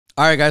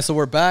All right, guys, so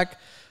we're back.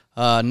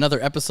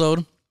 Another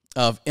episode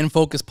of In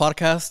Focus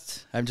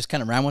Podcast. I just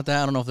kind of ran with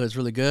that. I don't know if that's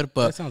really good,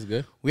 but That sounds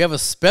good. we have a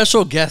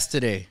special guest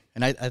today.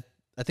 And I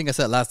think I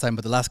said it last time,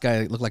 but the last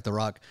guy looked like The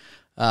Rock.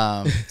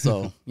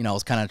 So, I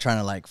was kind of trying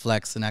to like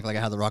flex and act like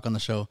I had The Rock on the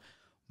show.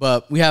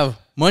 But we have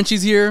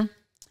MUNCHIEZ here.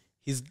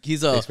 He's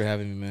a Thanks for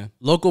having me, man.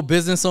 local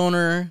business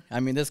owner. I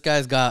mean, this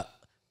guy's got,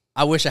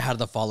 I wish I had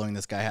the following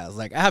this guy has.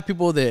 Like, I have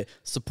people that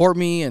support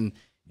me and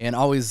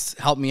always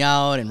help me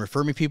out and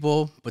refer me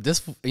people. But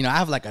this, I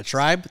have like a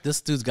tribe. This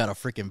dude's got a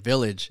freaking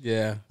village.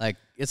 Yeah. Like,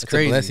 it's It's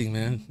crazy. a blessing,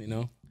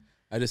 man.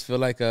 I just feel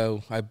like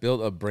I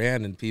built a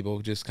brand and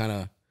people just kind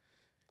of,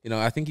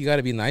 I think you got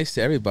to be nice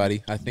to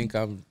everybody. I think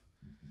I'm,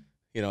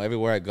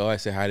 everywhere I go, I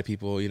say hi to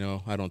people.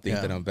 I don't think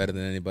that I'm better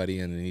than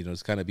anybody. And,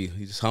 just kind of you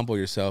just humble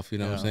yourself,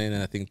 what I'm saying?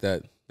 And I think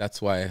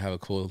that's why I have a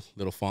cool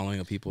little following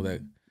of people that,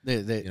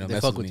 They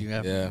mess fuck with with me.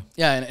 you.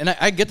 Yeah. And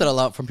I get that a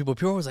lot from people.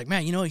 People are always like,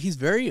 man, he's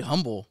very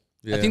humble.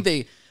 Yeah. I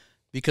think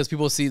because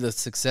people see the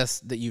success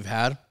that you've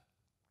had,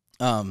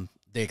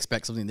 they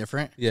expect something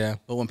different. Yeah.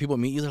 But when people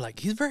meet you, they're like,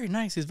 he's very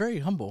nice. He's very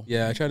humble.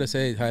 Yeah, I try to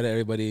say hi to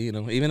everybody,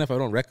 even if I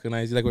don't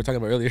recognize you, like we were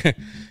talking about earlier,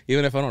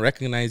 even if I don't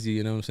recognize you,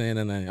 you know what I'm saying?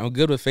 And I'm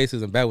good with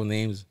faces and bad with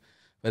names,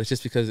 but it's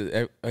just because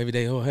every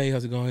day, oh, hey,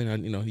 how's it going?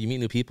 And, you meet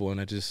new people,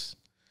 and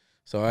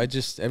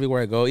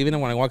everywhere I go, even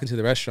when I walk into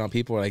the restaurant,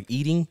 people are like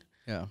eating,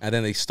 and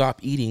then they stop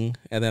eating,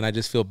 and then I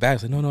just feel bad.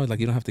 It's like, no, like,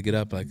 you don't have to get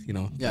up, like,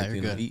 Yeah,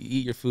 you're good.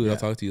 Eat your food. I'll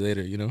talk to you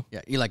later,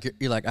 Yeah, you're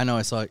like, I know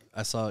you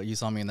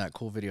saw me in that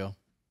cool video.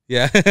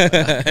 Yeah,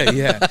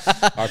 yeah,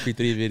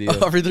 RP3 video.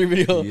 RP3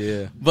 video.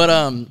 Yeah.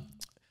 But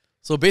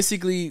so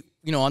basically,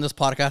 on this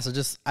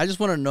podcast, I just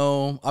want to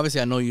know.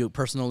 Obviously, I know you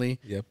personally.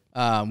 Yep.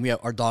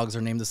 Our dogs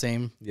are named the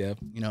same. Yep.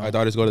 Our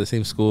daughters go to the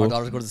same school. Our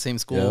daughters go to the same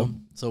school,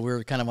 so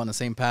we're kind of on the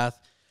same path.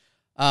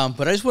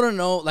 But I just want to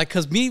know, like,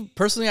 cause me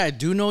personally, I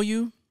do know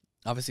you.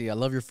 Obviously, I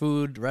love your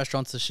food,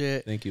 restaurants, the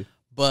shit. Thank you.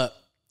 But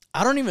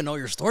I don't even know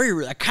your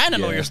story. I kind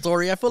of know your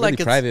story. I feel really like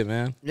it's private,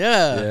 man.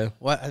 Yeah. Yeah.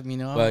 What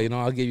But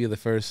I'll give you the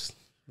first.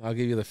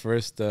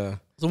 So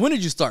when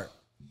did you start?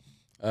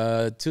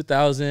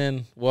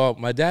 2000. Well,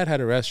 my dad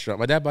had a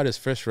restaurant. My dad bought his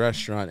first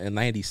restaurant in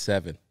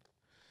 '97.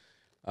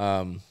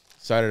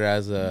 Started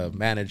as a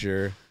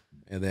manager,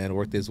 and then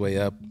worked his way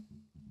up.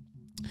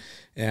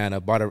 And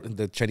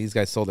the Chinese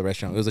guy sold the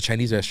restaurant. It was a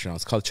Chinese restaurant.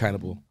 It's called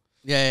Chinable.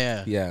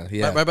 Yeah.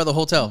 Yeah. Right by the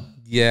hotel.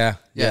 Yeah.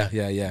 Well,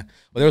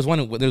 there was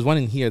one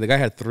in here. The guy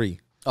had three.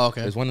 Oh,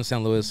 okay. There's one in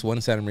San Luis, one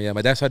in Santa Maria.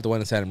 My dad started the one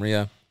in Santa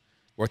Maria,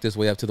 worked his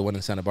way up to the one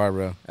in Santa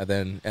Barbara, and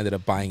then ended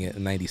up buying it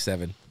in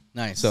 '97.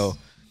 Nice. So,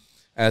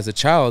 as a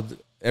child,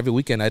 every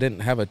weekend I didn't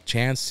have a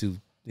chance to,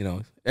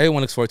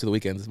 everyone looks forward to the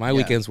weekends. My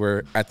weekends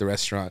were at the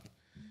restaurant,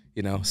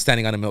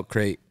 standing on a milk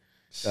crate,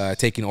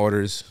 taking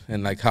orders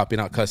and like helping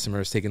out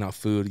customers, taking out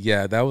food.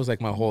 Yeah, that was like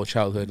my whole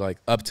childhood, like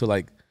up to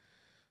like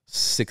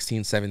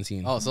 16,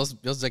 17. Oh, so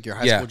it was like your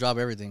high school job,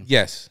 everything.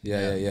 Yes.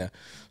 Yeah.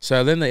 So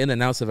I learned the in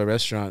and outs of a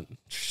restaurant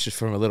just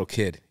from a little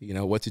kid,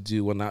 what to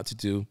do, what not to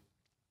do,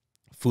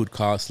 food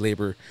costs,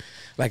 labor.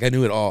 Like I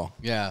knew it all.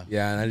 Yeah.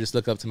 Yeah. And I just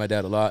look up to my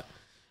dad a lot.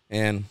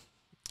 And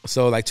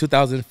so like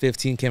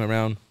 2015 came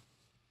around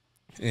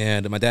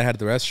and my dad had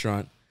the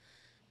restaurant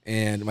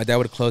and my dad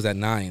would close at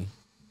 9.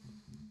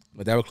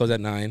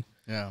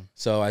 Yeah.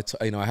 So I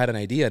had an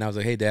idea and I was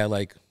like, hey dad,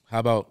 like how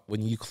about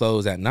when you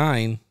close at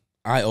 9,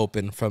 I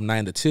open from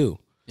 9 to 2.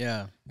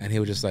 Yeah. And he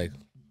was just like,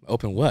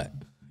 open what?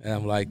 And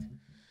I'm like,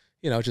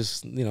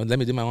 just, let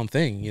me do my own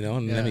thing,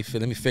 and let me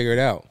figure it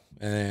out.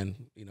 And,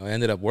 I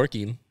ended up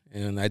working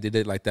and I did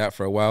it like that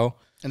for a while.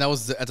 And that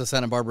was at the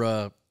Santa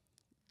Barbara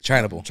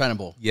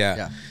Chinable.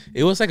 Yeah.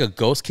 It was like a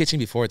ghost kitchen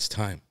before its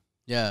time.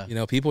 Yeah.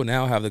 People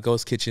now have the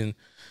ghost kitchen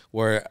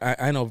where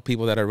I know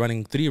people that are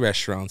running 3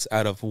 restaurants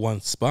out of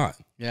one spot.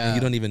 Yeah. And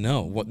you don't even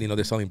know what,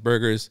 they're selling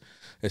burgers,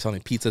 they're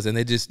selling pizzas, and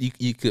they just,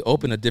 you could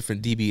open a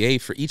different DBA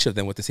for each of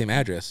them with the same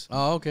address.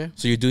 Oh, okay.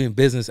 So you're doing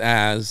business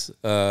as,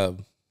 like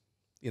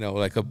you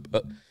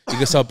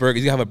can sell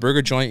burgers. You can have a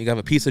burger joint, you can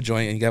have a pizza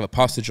joint, and you can have a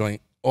pasta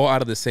joint, all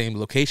out of the same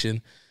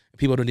location.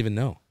 People don't even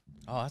know.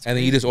 Oh, that's and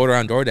then you just order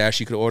on DoorDash.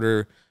 You could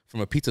order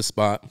from a pizza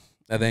spot,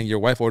 and then your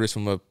wife orders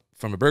from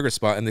a burger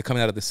spot, and they're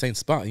coming out of the same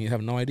spot, and you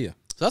have no idea.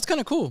 So that's kind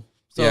of cool.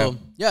 So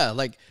yeah,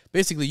 like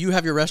basically you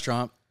have your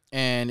restaurant,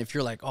 and if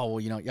you're like, oh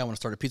well, I want to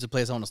start a pizza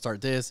place, I want to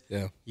start this.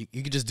 Yeah,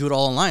 you could just do it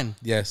all online.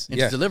 Yes, and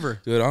just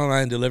deliver. Do it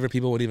online, deliver.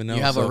 People wouldn't even know.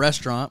 You have a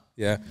restaurant.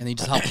 Yeah, and then you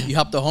just you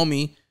help the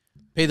homie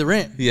pay the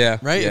rent. Yeah,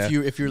 right. Yeah.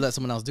 If you let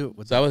someone else do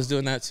it. So I was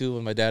doing that too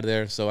with my dad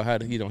there. So I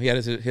had, he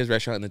had his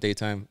restaurant in the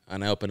daytime,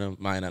 and I opened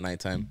mine at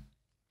nighttime.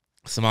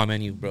 Small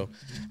menu, bro.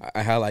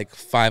 I had like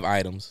 5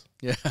 items.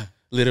 Yeah.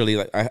 Literally,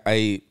 like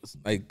I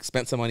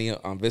spent some money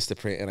on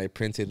Vistaprint, and I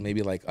printed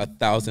maybe like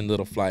 1,000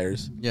 little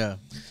flyers. Yeah.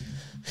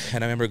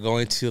 And I remember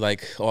going to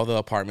like all the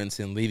apartments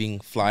and leaving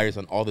flyers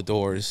on all the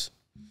doors.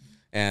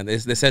 And they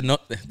said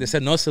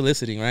no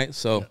soliciting, right?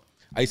 So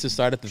I used to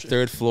start at the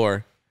 3rd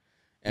floor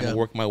and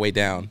work my way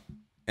down.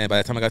 And by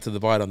the time I got to the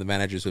bottom, the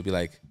managers would be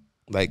like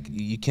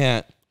you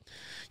can't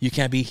you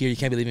can't be here, you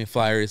can't be leaving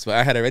flyers. But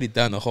I had already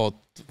done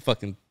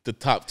the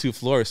top 2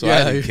 floors, so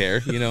Yeah. I didn't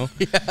care, you know.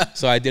 Yeah.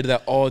 So I did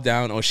that all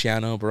down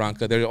Oceano,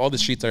 Barranca. All the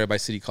streets are by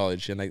City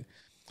College, and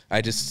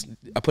I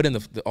put in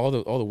all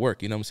the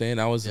work, you know what I'm saying.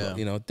 I was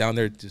you know, down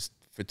there just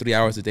for 3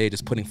 hours a day,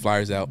 just putting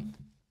flyers out,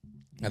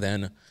 and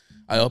then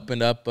I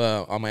opened up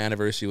on my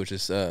anniversary, which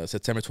is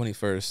September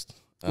 21st.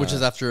 Which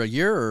is after a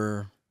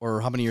year,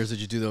 or how many years did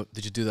you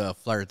do the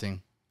flyer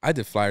thing? I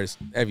did flyers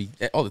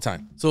all the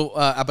time. So,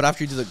 but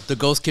after you did the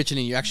ghost kitchen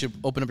and you actually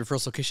opened up your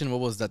first location, what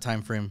was that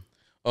time frame?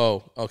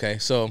 Oh, okay.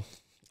 So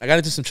I got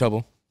into some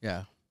trouble.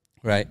 Yeah.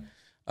 Right.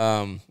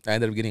 I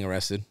ended up getting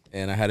arrested,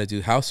 and I had to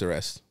do house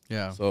arrest.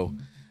 Yeah. So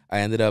I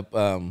ended up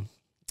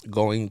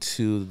going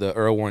to the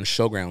Earl Warren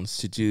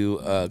Showgrounds to do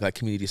like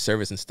community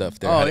service and stuff.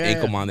 There, I had an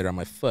ankle monitor on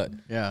my foot.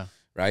 Yeah.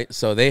 Right.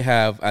 So they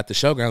have at the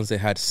Showgrounds, they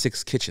had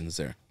 6 kitchens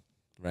there.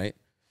 Right.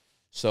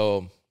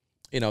 So,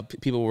 you know,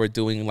 people were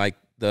doing like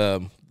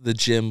the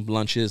gym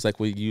lunches, like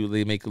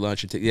they make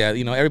lunch and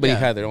you know, everybody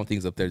had their own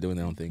things up there doing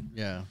their own thing.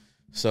 Yeah.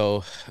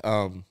 So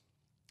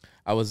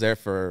I was there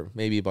for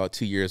maybe about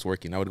 2 years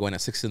working. I would go in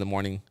at 6 in the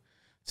morning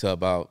to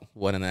about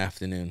 1 in the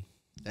afternoon.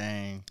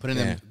 Dang.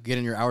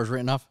 Getting your hours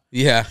written off?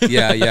 Yeah.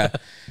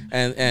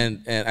 and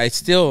I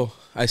still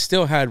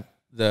had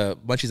the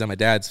munchies at my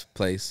dad's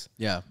place.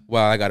 Yeah.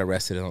 While I got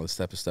arrested and all this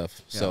type of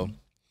stuff. Yeah. So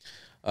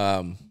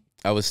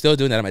I was still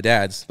doing that at my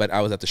dad's, but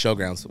I was at the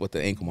Showgrounds with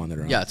the ankle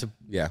monitor on.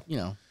 Yeah. You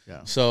know.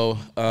 Yeah. So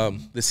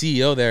the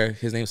CEO there,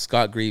 his name's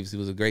Scott Greaves. He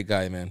was a great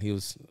guy, man.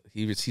 He's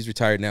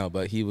retired now,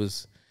 but he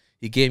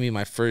gave me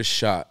my first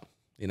shot,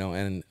 you know,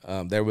 and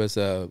there was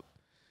a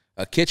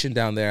kitchen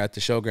down there at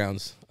the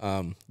Showgrounds.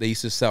 They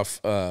used to sell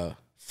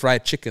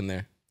fried chicken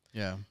there.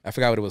 Yeah. I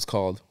forgot what it was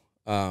called,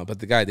 but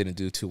the guy didn't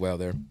do too well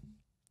there.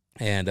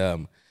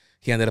 And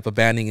he ended up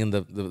abandoning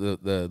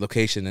the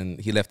location,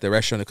 and he left the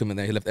restaurant equipment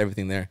there. He left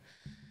everything there.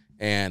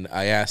 And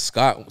I asked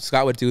Scott.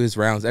 Scott would do his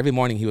rounds every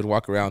morning. He would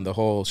walk around the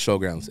whole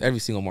Showgrounds every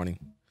single morning.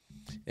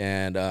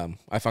 And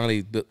I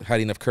finally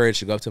had enough courage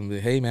to go up to him and be,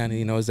 hey, man,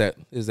 you know, is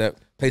that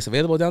place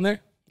available down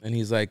there? And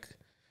he's like,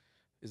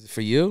 is it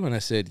for you? And I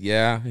said,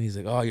 yeah. And he's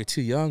like, oh, you're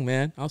too young,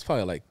 man. I was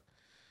probably like,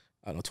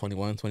 I don't know,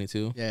 21,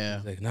 22. Yeah.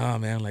 He's like, nah,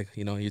 man, like,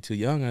 you know, you're too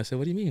young. And I said,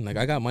 what do you mean? Like,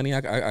 I got money.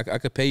 I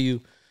could pay you.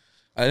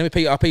 I'll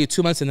pay you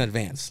 2 months in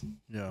advance.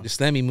 Yeah.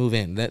 Just let me move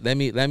in. Let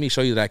me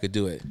show you that I could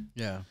do it.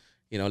 Yeah.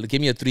 You know,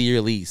 give me a 3-year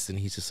lease. And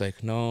he's just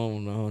like,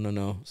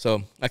 no.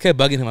 So I kept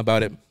bugging him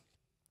about it.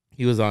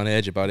 He was on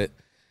edge about it.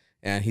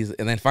 And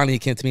then finally he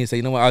came to me and said,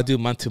 you know what, I'll do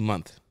month to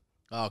month.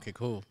 Oh, okay,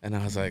 cool. And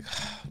I was like,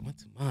 month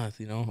to month,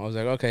 you know. I was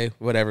like, okay,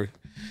 whatever.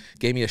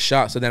 Gave me a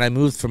shot. So then I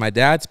moved from my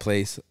dad's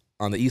place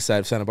on the east side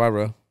of Santa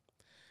Barbara.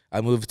 I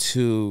moved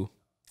to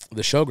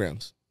the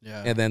Showgrounds.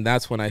 Yeah. And then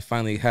that's when I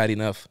finally had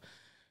enough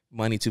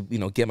money to, you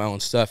know, get my own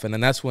stuff. And then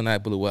that's when I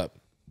blew up.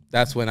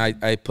 That's when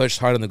I pushed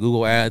hard on the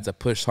Google ads. I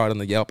pushed hard on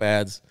the Yelp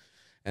ads.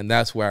 And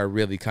that's where I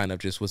really kind of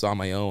just was on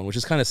my own, which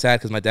is kind of sad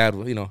because my dad,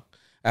 you know,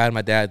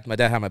 my dad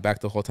had my back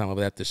the whole time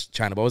over at this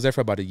China. But I was there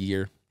for about a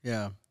year.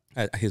 Yeah.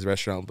 At his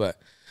restaurant.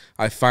 But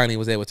I finally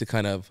was able to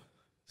kind of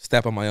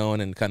step on my own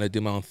and kind of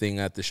do my own thing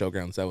at the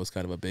Showgrounds. That was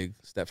kind of a big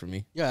step for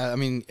me. Yeah, I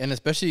mean, and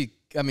especially,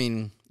 I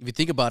mean, if you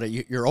think about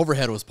it, your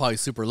overhead was probably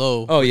super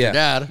low. Oh, yeah. Your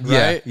dad,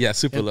 right? Yeah,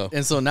 super low.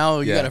 And so now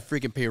you got to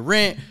freaking pay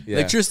rent,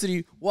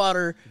 electricity,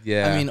 water.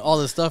 Yeah. I mean, all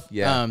this stuff.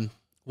 Yeah.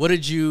 how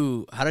did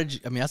you, I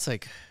mean, that's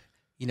like,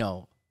 you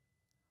know,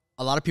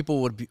 a lot of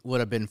people would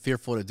have been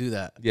fearful to do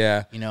that.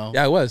 Yeah. You know?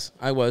 Yeah, I was,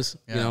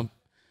 you know.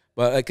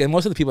 But like, and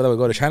most of the people that would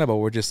go to China Bowl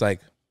were just like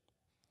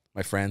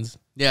my friends.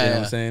 Yeah. You know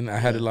what I'm saying? I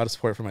had a lot of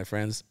support from my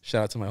friends.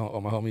 Shout out to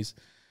all my homies.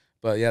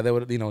 But yeah, they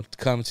would, you know,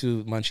 come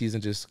to Munchies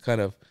and just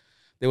kind of,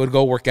 they would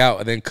go work out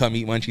and then come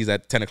eat Munchies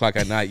at 10 o'clock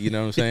at night. You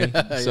know what I'm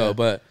saying?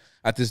 But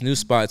at this new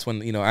spot, it's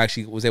when, you know, I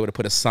actually was able to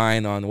put a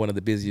sign on one of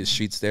the busiest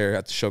streets there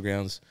at the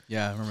Showgrounds.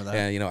 Yeah, I remember that.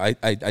 And, you know, I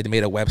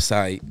made a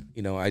website.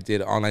 You know, I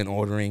did online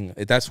ordering.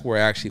 That's where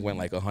I actually went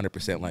like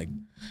 100% like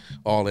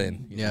all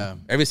in. You know?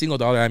 Every single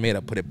dollar I made, I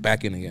put it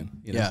back in again.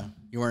 You know? Yeah.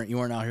 You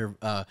weren't out here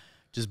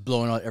just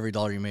blowing out every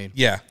dollar you made.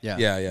 Yeah.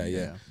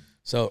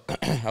 So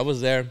I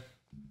was there,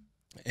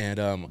 and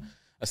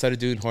I started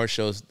doing horse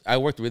shows. I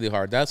worked really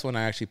hard. That's when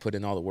I actually put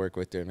in all the work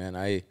right there, man.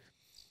 I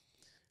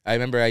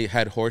remember I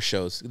had horse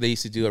shows. They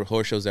used to do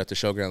horse shows at the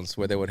Showgrounds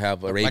where they would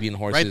have Arabian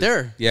horses. Right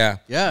there. Yeah.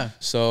 Yeah.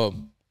 So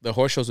the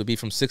horse shows would be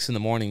from 6 in the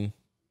morning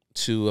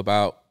to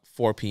about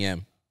 4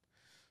 p.m.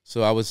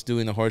 So I was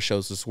doing the horse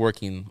shows, just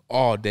working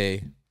all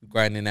day,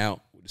 grinding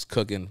out, just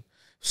cooking.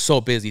 So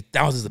busy.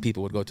 Thousands of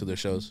people would go to their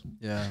shows.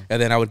 Yeah.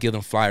 And then I would give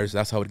them flyers.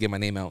 That's how I would get my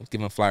name out.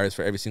 Give them flyers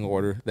for every single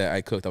order that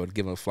I cooked. I would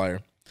give them a flyer.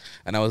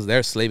 And I was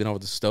there slaving over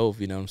the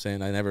stove, you know what I'm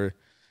saying? I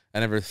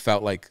never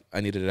felt like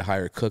I needed to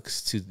hire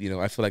cooks to, you know,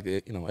 I feel like,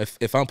 you know,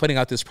 if I'm putting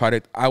out this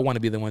product, I want to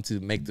be the one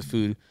to make the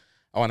food.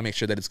 I want to make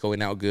sure that it's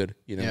going out good,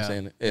 you know what I'm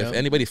saying? If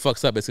anybody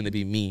fucks up, it's going to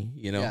be me,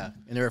 you know? Yeah,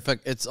 and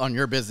it's on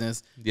your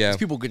business. Yeah.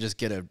 People could just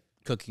get a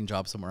cooking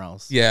job somewhere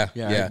else. Yeah.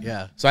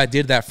 So I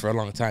did that for a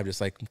long time,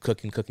 just like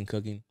cooking.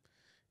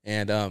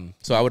 And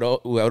so I would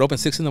open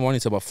 6 in the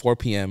morning to about 4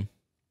 p.m.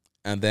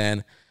 And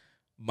then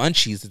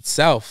Munchies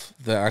itself,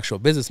 the actual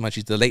business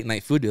Munchies, the late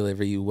night food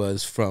delivery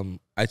was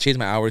I changed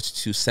my hours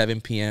to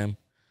 7 p.m.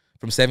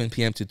 from 7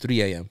 p.m. to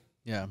 3 a.m.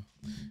 Yeah.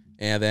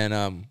 And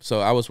then,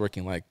 so I was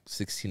working like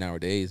 16-hour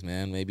days,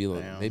 man, maybe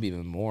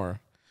even more,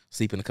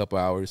 sleeping a couple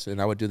hours.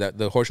 And I would do that.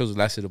 The horse shows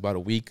lasted about a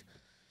week.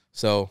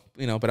 So,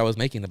 but I was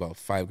making about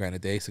 $5,000 a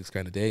day,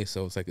 $6,000 a day.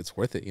 So it's like, it's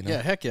worth it,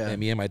 Yeah, heck yeah. And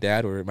me and my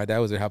dad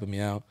was there helping me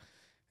out.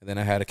 And then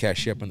I had a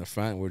cashier up in the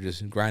front. We're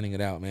just grinding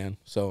it out, man.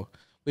 So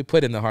we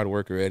put in the hard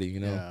work already,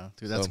 Yeah,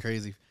 dude, that's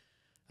crazy.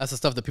 That's the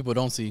stuff that people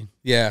don't see.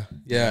 Yeah.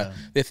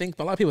 They think,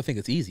 a lot of people think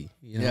it's easy.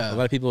 Yeah. A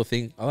lot of people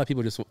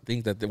just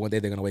think that one day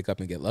they're gonna wake up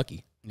and get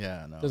lucky.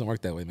 Yeah, no, It doesn't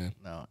work that way, man.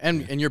 no.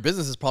 And your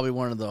business is probably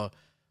one of the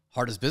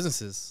hardest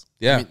businesses.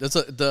 Yeah. I mean,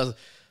 the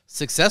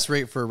success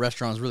rate for a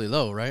restaurant is really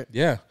low, right?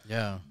 Yeah.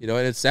 Yeah.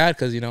 And it's sad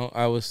because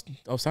I was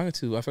talking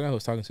to, I forgot who I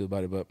was talking to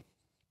about it, but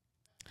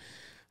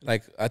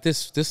like at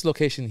this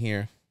location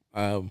here,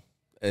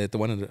 at the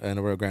one in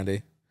the Rio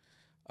Grande,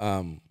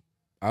 I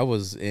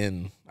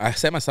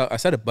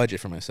set a budget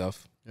for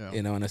myself, Yeah.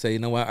 And I said, you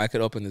know what, I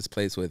could open this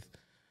place with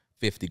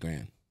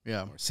 $50,000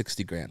 Yeah. or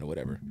 $60,000 or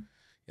whatever.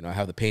 I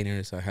have the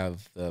painters, I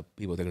have the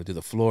people that are gonna do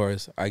the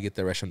floors, I get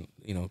the restaurant,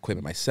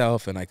 equipment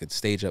myself, and I could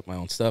stage up my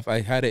own stuff.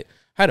 I had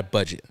a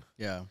budget.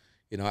 Yeah.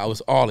 I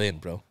was all in,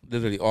 bro,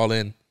 literally all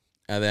in.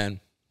 And then,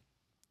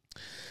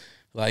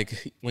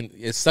 like, when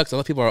it sucks, a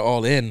lot of people are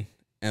all in,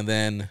 and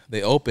then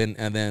they open,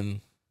 and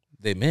then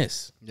they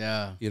miss.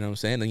 Yeah. You know what I'm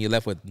saying? And you're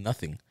left with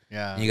nothing.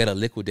 Yeah. And you got to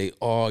liquidate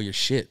all your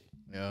shit,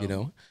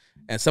 Yeah.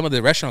 And some of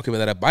the restaurant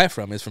equipment that I buy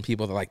from is from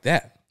people that like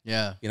that.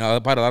 Yeah. I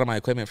bought a lot of my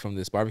equipment from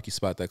this barbecue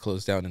spot that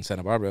closed down in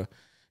Santa Barbara.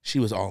 She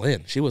was all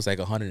in. She was like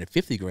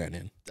 $150,000 in. Damn.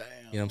 You know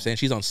what I'm saying?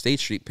 She's on State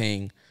Street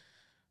paying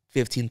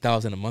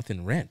 $15,000 a month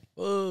in rent.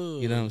 Whoa.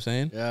 You know what I'm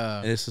saying?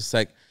 Yeah. And it's just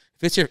like,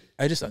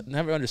 I just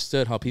never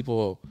understood how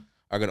people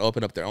are going to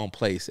open up their own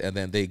place and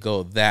then they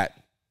go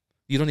that,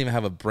 you don't even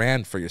have a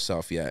brand for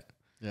yourself yet.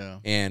 Yeah.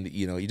 And,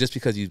 you just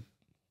because you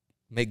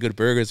make good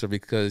burgers or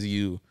because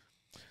you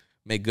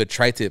make good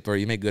tri-tip or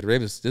you make good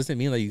ribs, doesn't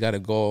mean that you got to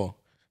go,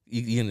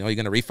 you're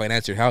going to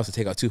refinance your house and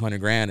take out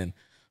 $200,000 and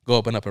go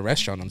open up a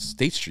restaurant on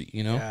State Street,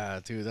 Yeah,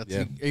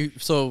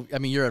 dude. So, I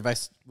mean, your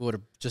advice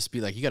would just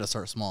be like, you got to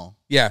start small.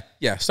 Yeah.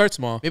 Start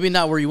small. Maybe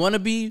not where you want to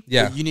be.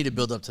 Yeah. But you need to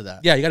build up to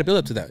that. Yeah, you got to build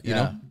up to that, you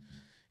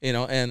Yeah.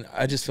 know? And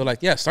I just feel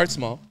like, start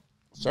small,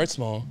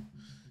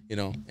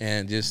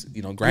 and just,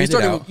 grind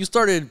it out. You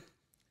started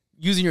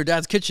using your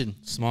dad's kitchen.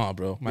 Small,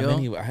 bro. My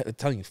menu, I'm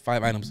telling you,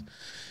 5 items.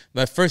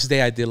 The first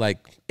day I did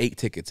like 8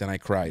 tickets and I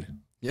cried.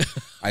 Yeah.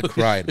 I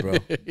cried, bro.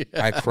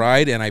 I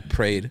cried and I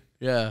prayed.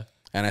 Yeah.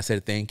 And I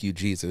said, thank you,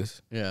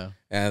 Jesus. Yeah.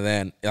 And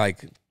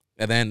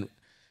then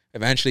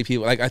eventually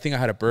people, like, I think I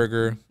had a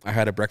burger. I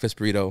had a breakfast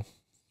burrito.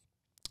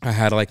 I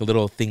had like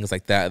little things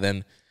like that. And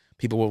then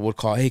people would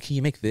call, hey, can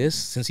you make this?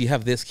 Since you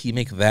have this, can you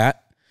make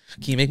that?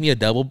 Can you make me a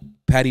double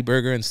patty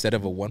burger instead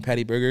of a 1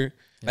 patty burger?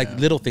 Like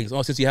little things.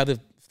 Oh, since you have the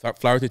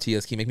flour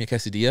tortillas, can you make me a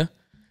quesadilla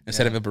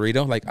instead of a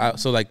burrito?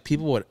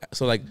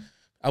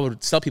 I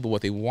would tell people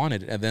what they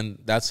wanted, and then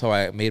that's how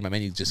I made my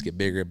menu just get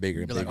bigger and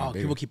bigger and You're bigger. like, and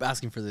bigger. people keep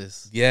asking for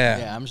this. Yeah.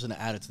 Yeah, I'm just going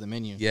to add it to the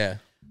menu. Yeah.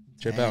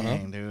 Trip out, huh?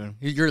 Dang, dude.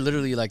 You're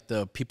literally like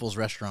the people's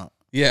restaurant.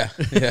 Yeah.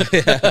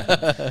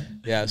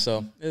 Yeah.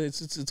 So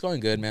it's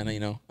going good, man.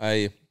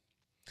 I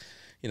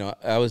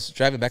was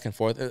driving back and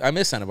forth. I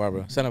miss Santa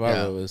Barbara. Santa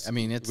Barbara was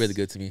it's really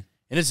good to me.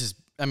 And it's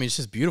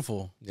just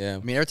beautiful. Yeah. I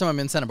mean, every time I'm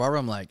in Santa Barbara,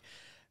 I'm like,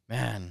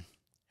 man,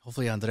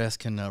 hopefully Andres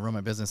can run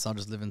my business. I'll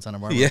just live in Santa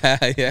Barbara.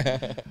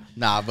 Yeah.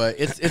 Nah, but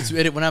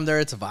when I'm there,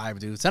 it's a vibe,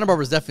 dude. Santa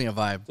Barbara is definitely a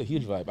vibe. It's a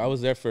huge vibe. I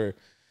was there I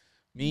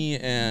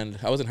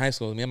was in high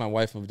school. Me and my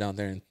wife moved down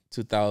there in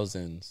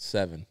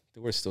 2007.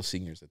 We're still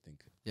seniors, I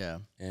think. Yeah.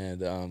 And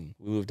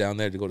we moved down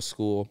there to go to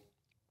school.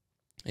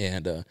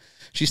 And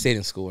she stayed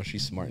in school, and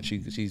she's smart.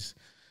 She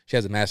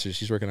has a master's.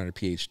 She's working on her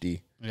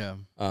PhD. Yeah.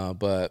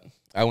 But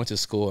I went to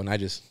school, and I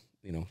just,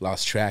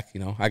 lost track.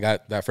 I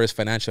got that first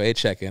financial aid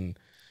check, and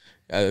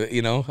I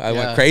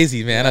went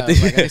crazy, man. Yeah, I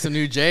think like, I need some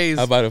new J's.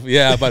 I bought a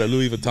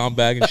Louis Vuitton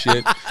bag and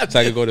shit, so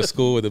I could go to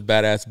school with a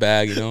badass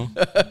bag,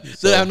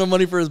 Still have no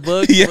money for his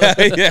books. Yeah.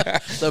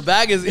 The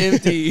bag is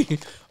empty,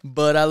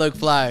 but I look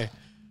fly.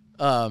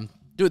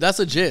 Dude, that's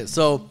legit.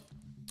 So,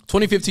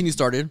 2015 you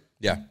started.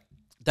 Yeah.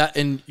 That,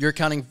 and you're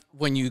counting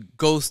when you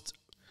ghost.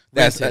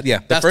 That's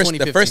rented.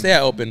 The first day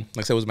I opened,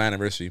 like I said, was my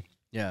anniversary.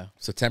 Yeah.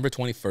 September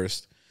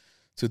 21st,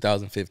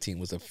 2015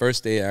 was the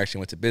first day I actually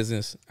went to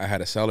business. I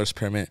had a seller's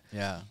permit.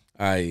 Yeah.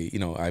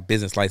 I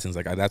business license.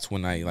 That's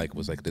when I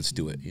was like, let's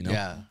do it.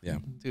 Yeah. Yeah.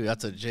 Dude,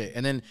 that's legit.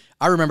 And then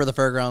I remember the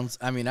fairgrounds.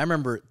 I mean, I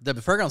remember the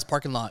fairgrounds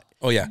parking lot.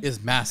 Oh yeah,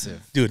 is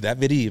massive. Dude, that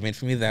video, I mean,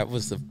 for me, that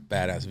was the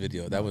badass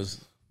video.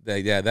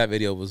 That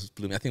video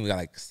blew me. I think we got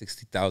like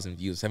 60,000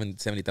 views,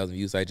 70,000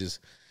 views. I just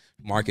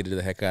marketed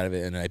the heck out of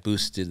it, and I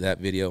boosted that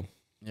video.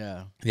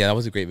 Yeah. Yeah, that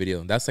was a great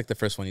video. That's like the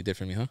first one you did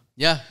for me, huh?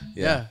 Yeah.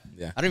 Yeah.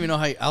 I don't even know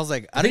how. I was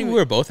like, I think we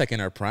were both like in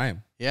our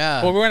prime.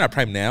 Yeah. Well, we're in our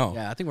prime now.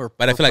 Yeah, I think we're.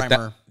 But I feel like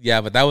primer. that. Yeah,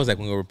 but that was like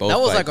when we were both. That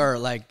was like our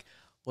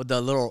with the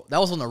little. That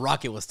was when the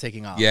rocket was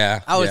taking off.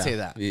 Yeah. I would say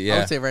that. Yeah. I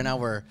would say right now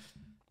we're.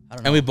 I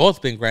don't know. And we've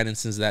both been grinding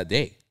since that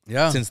day.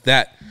 Yeah. Since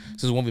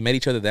when we met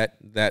each other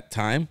that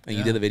time, and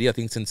you did the video, I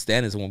think since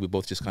then is when we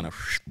both just kind of,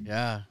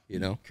 you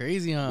know,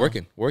 crazy, huh?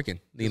 working,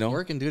 you know,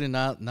 working, dude, and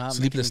not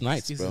sleepless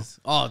nights, excuses.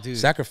 bro. Oh, dude,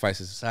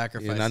 sacrifices.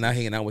 You know, not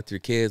hanging out with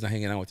your kids, not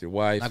hanging out with your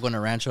wife, not going to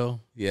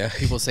Rancho. Yeah,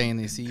 people saying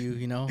they see you,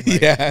 you know.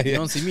 Like, you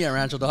don't see me at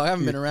Rancho, dog. I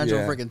haven't been at Rancho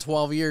in freaking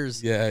 12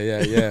 years.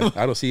 Yeah.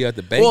 I don't see you at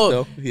the bank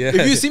though. Yeah,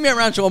 if you see me at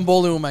Rancho, I'm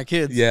bowling with my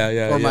kids.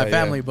 Or my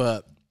family,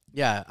 but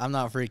yeah, I'm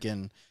not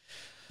freaking.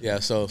 Yeah,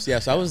 so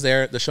I was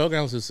there. The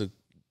showgrounds was a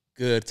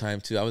good time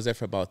too. I was there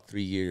for about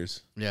 3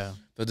 years. Yeah,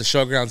 but the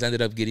showgrounds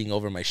ended up getting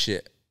over my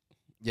shit.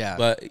 Yeah,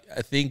 but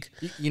I think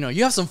you know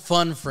you have some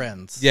fun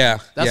friends. Yeah,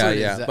 that's what it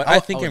is. But I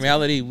think in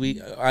reality,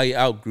 I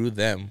outgrew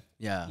them.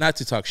 Yeah, not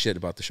to talk shit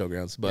about the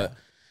showgrounds, but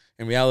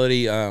in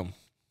reality,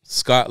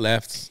 Scott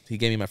left. He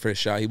gave me my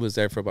first shot. He was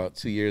there for about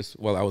 2 years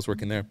while I was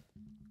working there.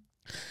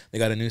 They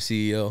got a new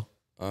CEO.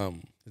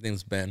 His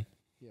name's Ben.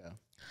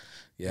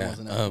 Yeah,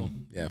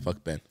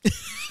 fuck Ben.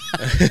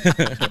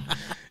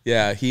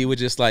 Yeah, he would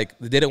just like,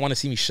 they didn't want to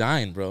see me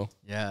shine, bro.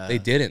 Yeah, they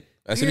didn't.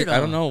 I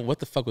don't know what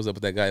the fuck was up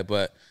with that guy,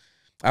 but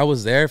I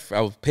was there.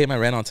 I would pay my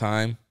rent on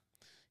time,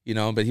 you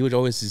know. But he would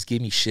always just give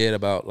me shit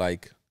about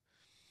like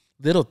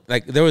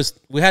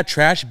we had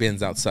trash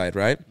bins outside,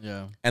 right?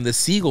 Yeah, and the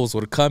seagulls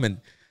would come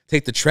and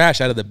take the trash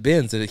out of the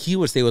bins, and he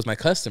would say it was my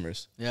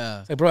customers.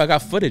 Yeah, like, bro, I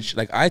got footage.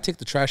 Like, I take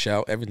the trash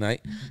out every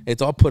night.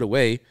 It's all put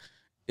away.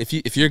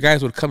 If your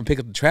guys would come and pick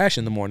up the trash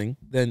in the morning,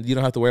 then you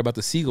don't have to worry about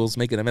the seagulls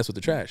making a mess with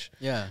the trash.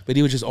 Yeah. But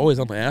he was just always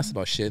on my ass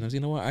about shit. And I was,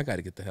 you know what? I got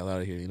to get the hell out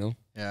of here, you know?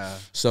 Yeah.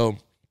 So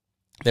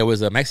there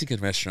was a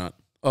Mexican restaurant.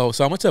 Oh,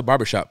 so I went to a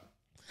barbershop.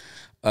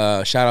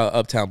 Shout out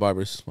Uptown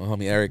Barbers, my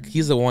homie Eric.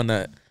 He's the one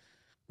that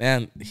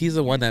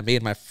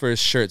made my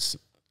first shirts.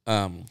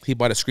 He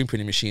bought a screen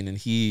printing machine, and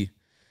he's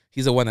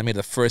the one that made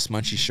the first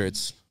Munchie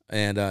shirts.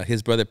 And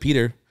his brother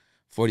Peter,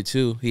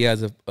 42. He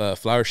has a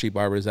Flower Street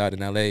Barbers out in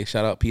LA.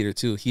 Shout out Peter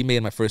too. He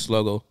made my first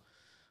logo,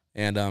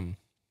 and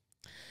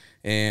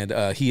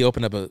he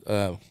opened up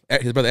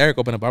his brother Eric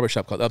opened a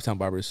barbershop called Uptown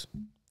Barbers,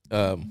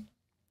 on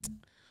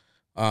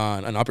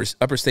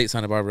Upper State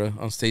Santa Barbara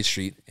on State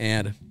Street,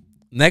 and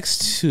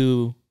next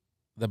to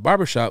the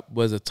barbershop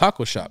was a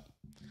taco shop.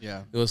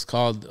 Yeah, it was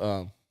called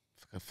I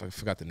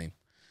forgot the name,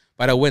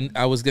 but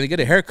I was gonna get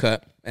a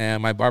haircut,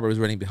 and my barber was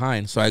running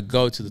behind, so I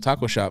go to the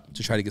taco shop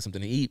to try to get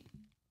something to eat.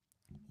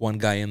 One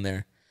guy in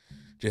there,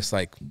 just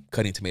like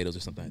cutting tomatoes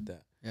or something like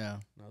that. Yeah.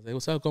 And I was like,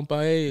 "What's up,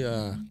 compa?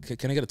 Hey,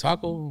 can I get a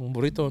taco, un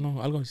burrito,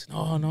 no, algo?" He said, "No,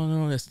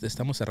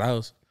 estamos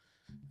cerrados."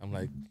 I'm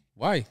like,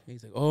 "Why?"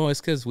 He's like, "Oh, it's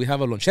because we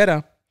have a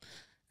lonchera,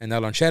 and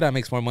that lonchera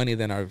makes more money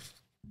than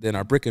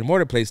our brick and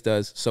mortar place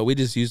does. So we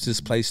just use this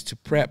place to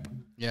prep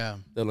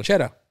the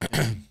lonchera."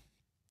 And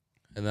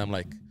then I'm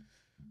like,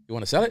 "You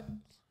want to sell it?"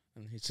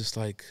 And he's just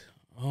like,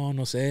 "Oh,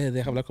 no sé,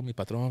 deja hablar con mi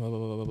patrón, blah, blah,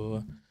 blah, blah,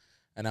 blah."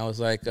 And I was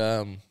like,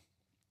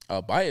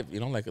 "I'll buy it, you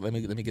know, like let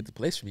me get the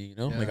place from you, you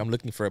know, like I'm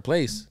looking for a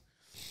place."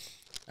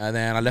 And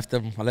then I left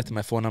him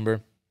my phone number,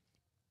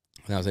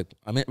 and I was like,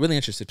 "I'm really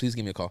interested. Please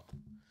give me a call."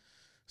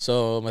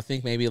 So I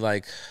think maybe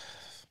like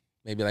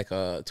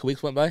 2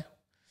 weeks went by,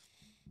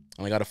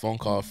 and I got a phone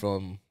call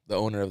from the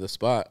owner of the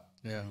spot.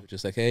 Yeah,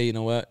 just like, "Hey, you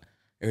know what?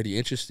 I heard you're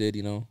interested,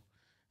 you know."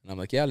 And I'm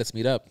like, "Yeah, let's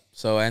meet up."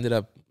 So I ended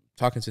up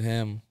talking to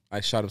him.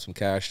 I shot him some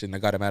cash, and I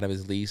got him out of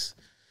his lease.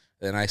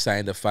 Then I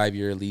signed a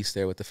 5-year lease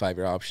there with the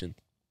 5-year option.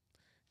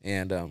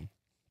 And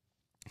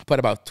I put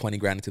about 20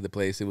 grand into the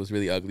place. It was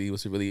really ugly. It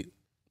was a really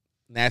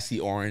nasty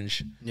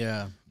orange.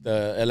 Yeah.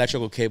 The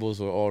electrical cables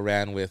were all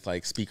ran with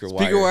like speaker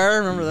wire. Speaker wire,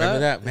 remember that? Remember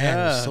that? Man,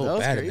 it was so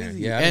bad, man.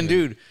 Yeah. And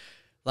dude,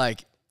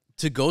 like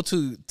to go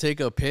to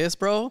take a piss,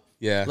 bro.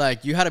 Yeah.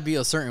 Like you had to be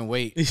a certain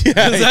weight. Yeah.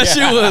 That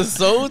shit was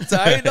so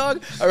tight,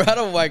 dog. I had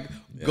to like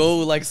go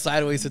like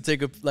sideways to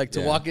take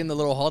to walk in the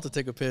little hall to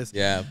take a piss.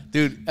 Yeah.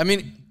 Dude, I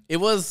mean, it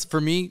was for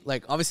me,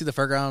 like obviously the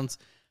fairgrounds,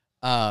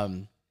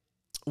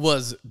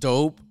 was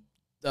dope.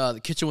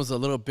 The kitchen was a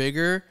little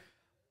bigger,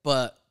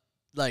 but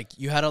like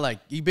you had to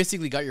you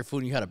basically got your food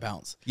and you had to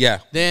bounce. Yeah.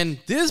 Then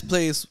this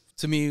place,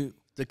 to me,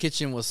 the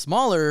kitchen was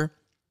smaller,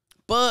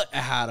 but it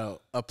had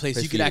a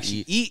place you could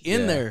actually eat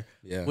in there,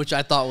 which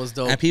I thought was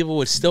dope. And people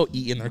would still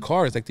eat in their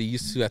cars like they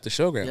used to at the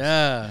showgrounds.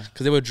 Yeah.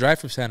 Because they would drive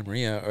from Santa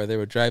Maria, or they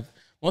would drive.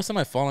 Most of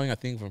my following, I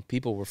think, from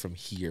people were from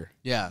here.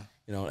 Yeah.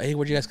 You know, "Hey,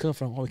 where'd you guys come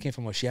from?" "Oh, we came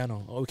from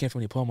Oceano." "Oh, we came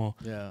from Nipomo."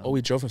 Yeah. "Oh,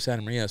 we drove from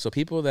Santa Maria." So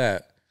people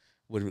that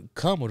would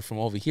come from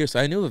over here. So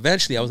I knew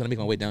eventually I was going to make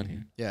my way down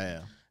here.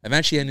 Yeah.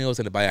 Eventually I knew I was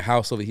going to buy a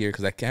house over here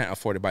because I can't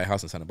afford to buy a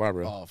house in Santa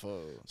Barbara. Oh, fuck.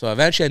 So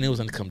eventually I knew I was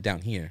going to come down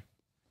here.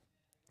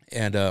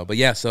 And, but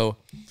yeah, so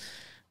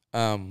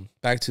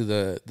back to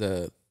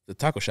the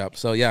taco shop.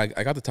 So yeah,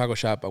 I got the taco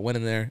shop. I went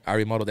in there. I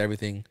remodeled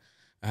everything.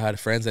 I had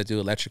friends that do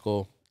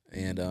electrical,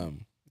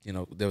 and, you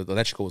know, the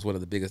electrical was one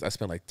of the biggest. I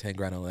spent like 10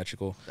 grand on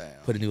electrical. Damn.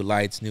 Put in new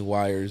lights, new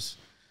wires,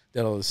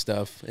 did all this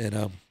stuff.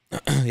 And,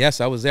 yeah,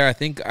 so I was there. I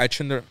think I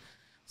turned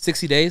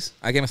 60 days.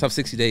 I gave myself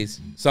 60 days.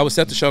 So I was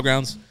set to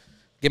showgrounds,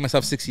 gave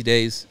myself 60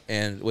 days,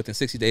 and within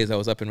 60 days, I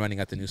was up and running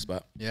at the new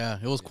spot. Yeah,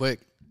 it was quick.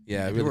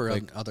 Yeah,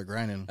 really quick. Out there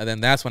grinding. And then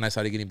that's when I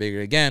started getting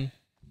bigger again.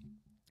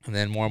 and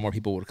then more and more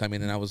people would come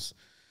in, and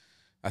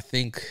I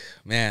think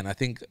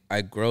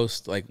I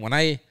grossed like when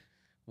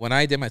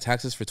I did my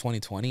taxes for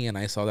 2020, and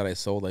I saw that I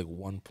sold like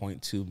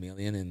 1.2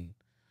 million in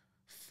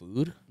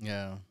food.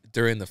 Yeah.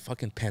 During the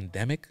fucking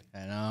pandemic.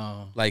 I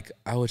know. Like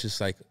I was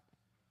just like,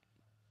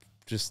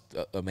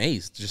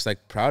 amazed, just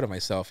like proud of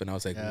myself, and I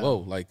was like, whoa,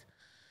 like,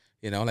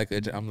 you know, like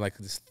I'm like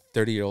this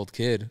 30-year-old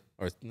kid,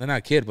 or not a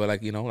kid, but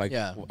like, you know, like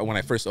when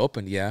I first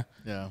opened, you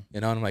know,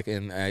 and I'm like,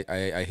 and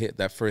I hit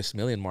that first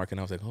million mark, and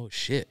I was like, oh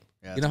shit.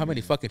 Yeah, you know how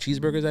many fucking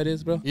cheeseburgers that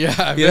is, bro?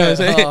 Yeah, you know what I'm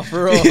saying? Oh,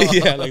 for real.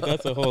 Yeah, like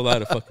that's a whole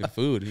lot of fucking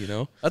food, you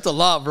know? That's a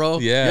lot, bro.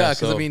 Yeah,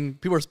 because so, I mean,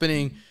 people are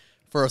spending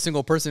for a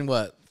single person,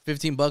 what,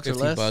 $15 or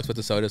less? $15 with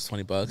the sodas,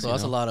 $20. So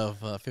that's a lot of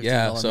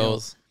 $15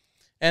 meals.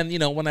 And, you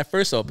know, when I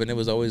first opened, it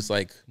was always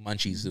like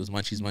Munchies. It was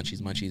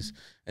Munchies.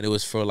 And it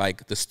was for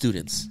like the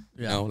students,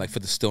 you know, like for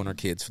the stoner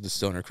kids, for the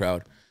stoner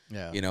crowd.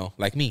 Yeah. You know,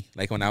 like me,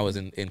 like when I was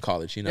in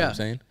college, you know what I'm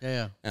saying?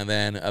 Yeah. And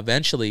then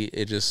eventually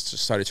it just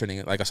started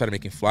turning, like I started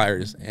making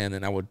flyers, and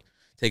then I would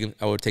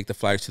take the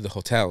flyers to the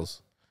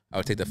hotels. I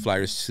would take the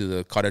flyers to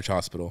the cottage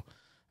hospital.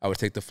 I would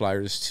take the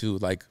flyers to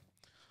like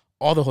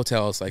all the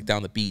hotels, like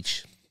down the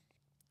beach.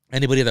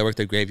 Anybody that worked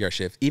their graveyard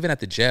shift, even at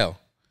the jail.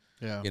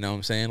 Yeah. You know what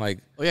I'm saying? Like,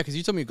 oh, yeah, because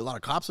you told me a lot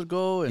of cops would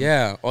go. And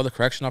yeah, all the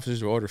correction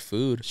officers would order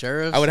food.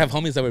 Sheriffs. I would have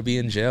homies that would be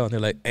in jail, and they're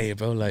like, hey,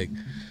 bro, like,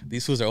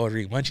 these fools are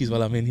ordering Munchies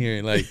while I'm in here.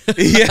 And like,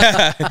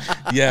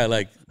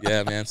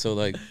 yeah, man. So,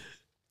 like,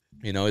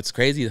 you know, it's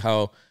crazy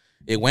how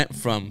it went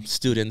from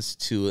students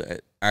to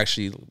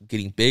actually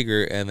getting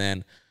bigger, and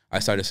then I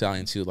started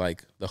selling to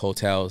like the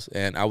hotels,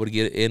 and I would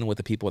get in with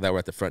the people that were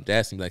at the front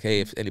desk and be like, hey,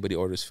 if anybody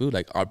orders food,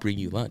 like I'll bring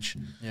you lunch.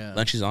 Yeah.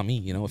 Lunch is on me,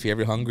 you know, if you're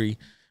ever hungry.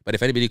 But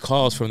if anybody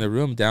calls from their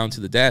room down to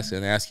the desk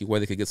and they ask you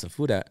where they could get some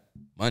food at,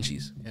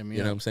 Munchies. You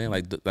know what I'm saying?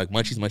 Like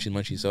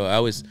Munchies. So I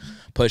always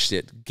pushed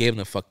it, gave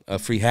them a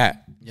free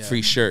hat,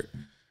 free shirt.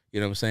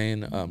 You know what I'm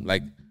saying?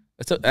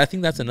 I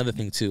think that's another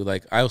thing too.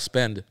 Like I'll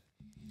spend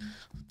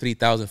 $3,000,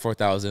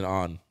 $4,000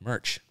 on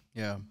merch.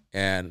 Yeah.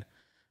 And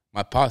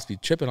my pops be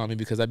tripping on me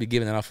because I'd be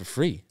giving it out for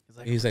free.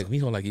 He's like,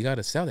 Mijo, like, you got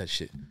to sell that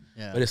shit.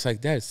 Yeah. But it's like,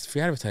 Dad, it's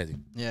free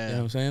advertising. Yeah. You know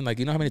what I'm saying? Like,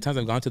 you know how many times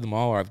I've gone to the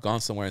mall or I've gone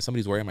somewhere and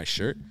somebody's wearing my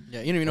shirt? Yeah,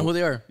 you don't even know who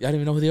they are. Yeah, I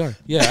don't even know who they are.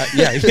 Yeah,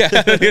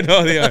 I don't even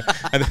know who they are.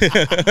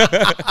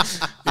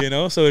 You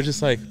know? So it's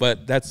just like, but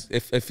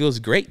it feels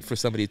great for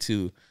somebody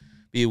to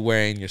be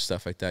wearing your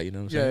stuff like that. You know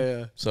what I'm saying?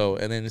 Yeah. So,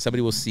 and then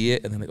somebody will see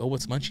it and then like, oh,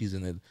 what's Munchies?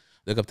 And then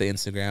look up the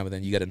Instagram, and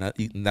then you get another,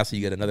 and that's how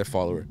you get another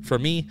follower. For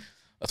me,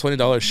 a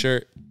 $20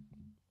 shirt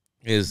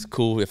is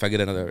cool if I get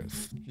another,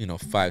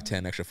 5,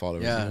 10 extra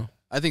followers. Yeah, you know?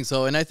 I think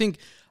so. And I think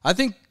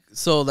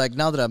so. Like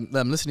now that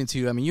I'm listening to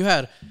you, I mean,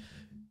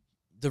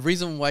 the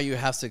reason why you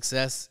have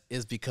success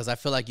is because I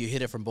feel like you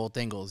hit it from both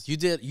angles. You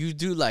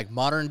do like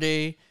modern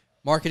day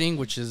marketing,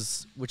 which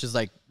is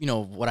like,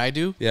 what I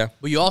do. Yeah.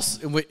 But you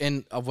also,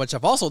 and which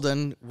I've also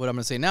done, what I'm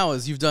gonna say now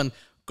is you've done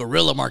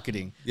guerrilla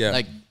marketing. Yeah.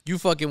 Like you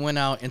fucking went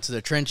out into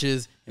the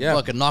trenches and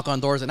fucking knock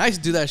on doors. And I used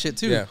to do that shit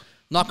too. Yeah.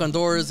 Knock on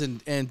doors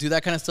and do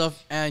that kind of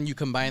stuff. And you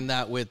combine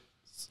that with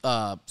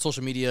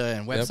social media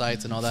and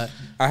websites and all that.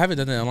 I haven't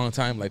done it in a long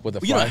time, like with the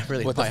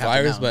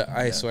flyers, but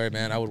I swear,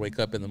 man, I would wake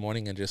up in the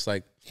morning and just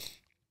like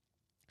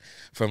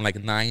from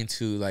like 9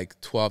 to like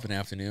 12 in the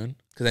afternoon,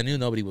 because I knew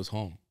nobody was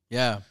home.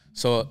 Yeah.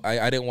 So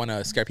I didn't want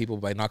to scare people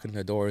by knocking on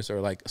their doors, or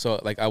like, so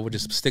like I would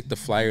just stick the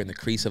flyer in the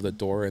crease of the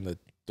door and the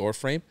door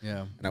frame.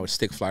 Yeah. And I would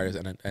stick flyers,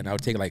 and I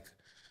would take like,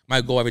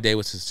 my goal every day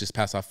was to just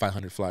pass off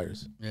 500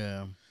 flyers.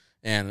 Yeah.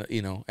 And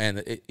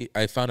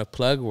I found a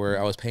plug where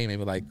I was paying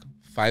maybe like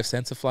 5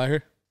 cents a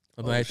flyer,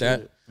 something like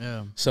that.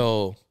 Yeah.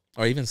 So,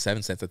 or even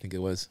 7 cents, I think it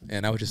was.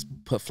 And I would just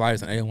put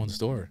flyers on everyone's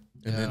door.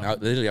 And then I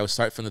would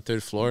start from the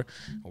 3rd floor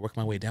and work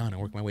my way down,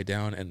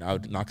 and I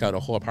would knock out a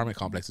whole apartment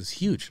complex. It's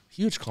huge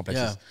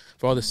complexes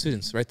for all the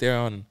students right there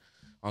on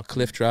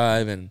Cliff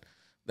Drive and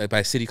like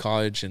by City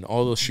College and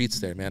all those streets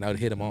there, man. I would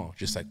hit them all,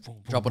 just like boom,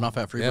 boom, dropping off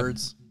at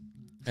Freebirds.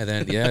 And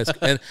then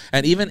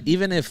and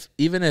even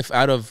if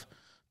out of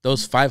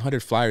those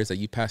 500 flyers that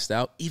you passed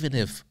out, even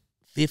if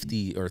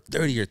 50 or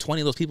 30 or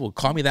 20 of those people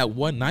call me that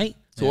one night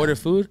to order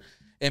food,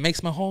 it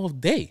makes my whole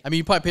day. I mean,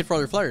 you probably paid for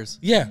all your flyers.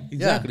 Yeah,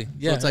 exactly.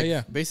 Yeah, so it's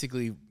like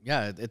basically,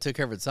 it took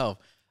care of itself.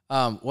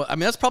 Well, I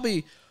mean, that's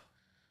probably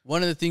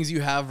one of the things you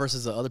have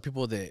versus the other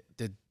people that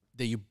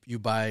you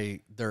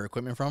buy their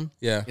equipment from.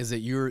 Yeah, is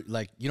that you're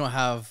like, you don't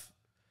have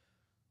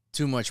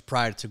too much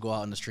pride to go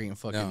out on the street and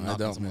fucking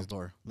knock on someone's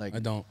door. Like I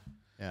don't.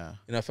 Yeah,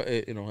 you're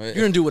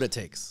gonna do what it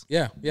takes.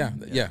 Yeah.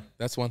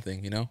 That's one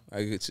thing.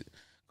 I get to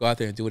go out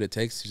there and do what it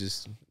takes to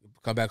just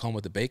come back home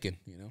with the bacon.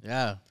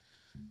 Yeah,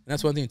 and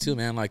that's one thing too,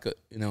 man. Like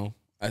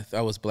I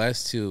was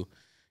blessed to,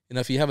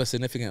 if you have a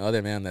significant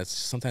other, man, that's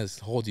sometimes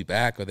holds you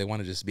back, or they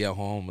want to just be at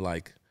home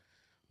like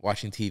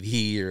watching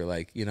TV or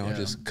like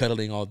just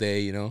cuddling all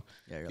day. You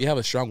have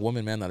a strong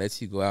woman, man, that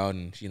lets you go out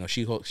and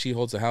she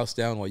holds the house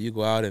down while you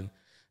go out and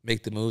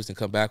make the moves and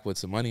come back with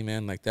some money,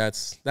 man. Like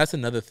that's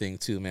another thing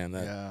too, man.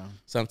 That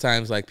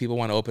sometimes like people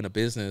want to open a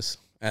business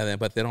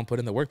but they don't put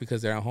in the work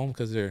because they're at home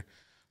because they're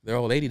their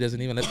old lady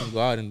doesn't even let them go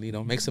out and, you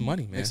know, make some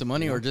money, man. Make some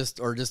money, you know?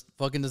 or just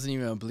fucking doesn't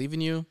even believe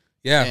in you.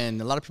 Yeah.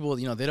 And a lot of people,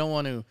 you know, they don't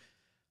want to,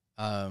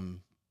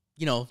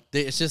 you know,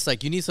 it's just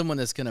like you need someone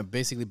that's gonna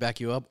basically back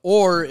you up,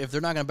 or if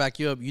they're not gonna back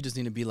you up, you just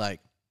need to be like,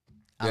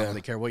 I don't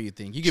really care what you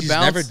think. You can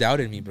bounce. She's never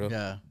doubted me, bro.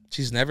 Yeah.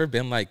 She's never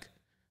been like,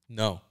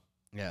 no.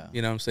 Yeah.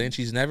 You know what I'm saying?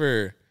 She's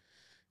never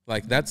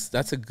like that's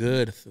a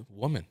good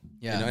woman.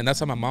 Yeah. You know? And that's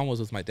how my mom was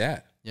with my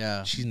dad.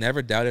 Yeah. She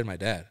never doubted my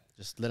dad.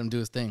 Just let him do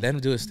his thing. Let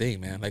him do his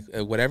thing, man. Like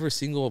whatever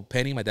single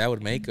penny my dad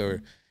would make,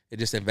 or it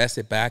just invest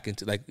it back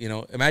into, like, you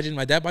know, imagine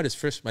my dad bought his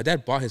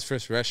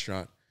first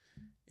restaurant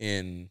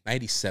in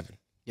 '97.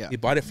 Yeah. He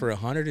bought it for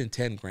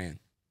 $110 grand.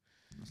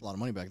 That's a lot of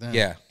money back then.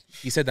 Yeah.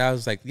 He said that. I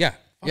was like, yeah.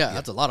 Yeah,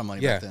 that's a lot of money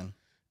back then.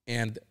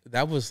 And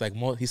that was like,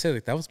 he said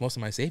like that was most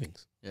of my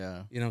savings.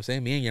 Yeah. You know what I'm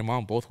saying? Me and your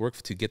mom both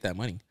worked to get that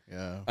money.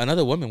 Yeah.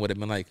 Another woman would have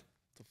been like,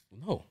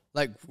 no.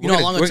 Like, you know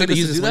how long it took us to do that? We're going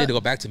to use this money to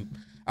go back to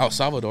El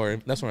Salvador.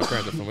 That's where my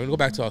parents are from. We're going to go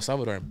back to El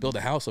Salvador and build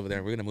a house over there.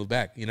 And we're going to move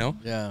back, you know?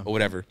 Yeah. Or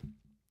whatever.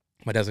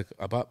 My dad's like,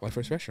 I bought my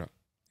first restaurant,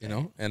 you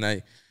know? And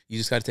you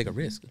just got to take a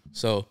risk.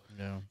 So,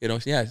 you know,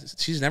 yeah,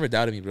 she's never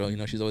doubted me, bro. You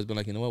know, she's always been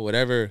like, you know what,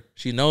 whatever.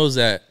 She knows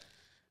that,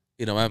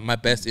 you know, my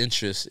best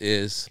interest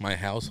is my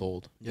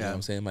household. You know what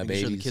I'm saying? My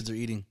babies. Sure the kids are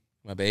eating.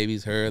 My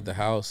babies, her, the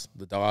house,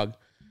 the dog,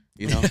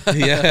 you know?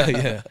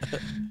 Yeah.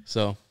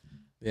 So,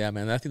 yeah,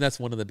 man, I think that's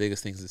one of the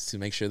biggest things, is to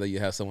make sure that you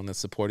have someone that's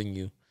supporting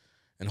you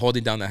and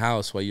holding down the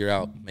house while you're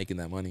out making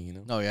that money, you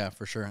know? Oh, yeah,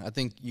 for sure. I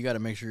think you got to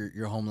make sure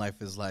your home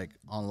life is, like,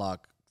 on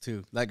lock,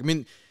 too. Like, I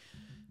mean,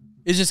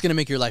 it's just going to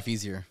make your life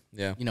easier.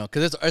 Yeah. You know,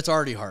 because it's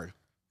already hard.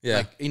 Yeah.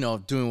 Like, you know,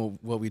 doing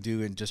what we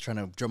do and just trying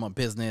to drum up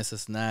business,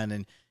 this and that.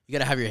 And you got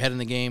to have your head in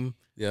the game.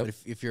 Yeah. But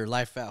if your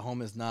life at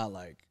home is not,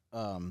 like,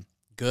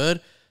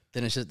 good,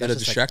 then it's just... It'll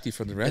distract you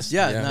from the rest.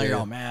 Now you're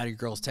all mad. Your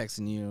girl's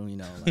texting you, you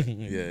know. Like,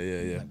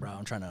 yeah. Like, bro,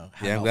 I'm trying to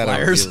Yeah, I'm have glad I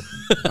flyers.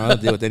 I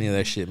don't deal with any of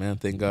that shit, man.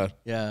 Thank God.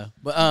 Yeah.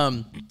 But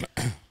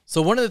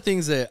so one of the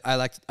things that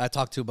I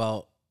talk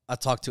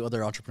to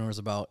other entrepreneurs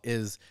about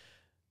is,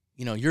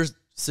 you know, you're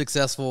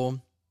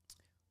successful.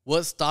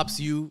 What stops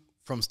you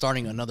from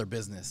starting another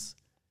business?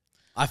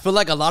 I feel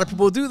like a lot of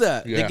people do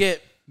that. Yeah. They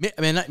get,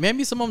 I mean,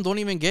 maybe some of them don't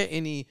even get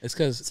any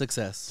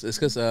success. It's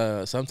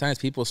because sometimes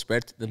people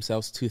spread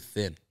themselves too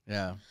thin.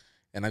 Yeah.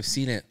 And I've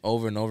seen it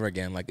over and over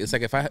again. Like, it's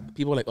like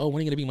people are like, oh, when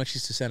are you going to be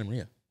Munchies to Santa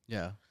Maria?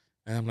 Yeah.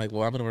 And I'm like,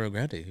 well, I'm in Rio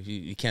Grande. If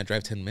you can't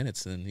drive 10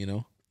 minutes, then, you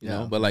know.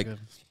 But, like, good.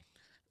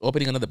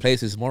 Opening another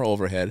place is more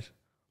overhead,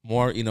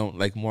 more, you know,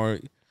 like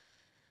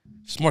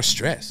just more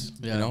stress.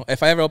 Yeah. You know,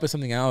 if I ever open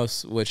something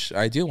else, which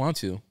I do want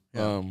to,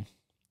 Yeah.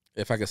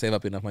 if I could save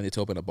up enough money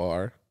to open a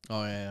bar.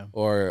 Oh, yeah.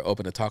 Or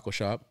open a taco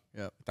shop.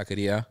 Yeah.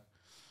 Taqueria.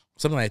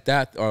 Something like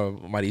that, or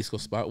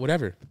marisco spot,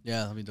 whatever.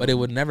 Yeah. That'd be dope. But it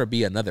would never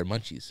be another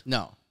Munchies.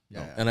 No.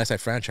 No, unless I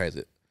franchise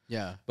it.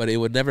 Yeah. But it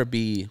would never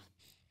be,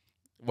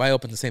 why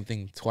open the same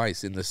thing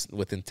twice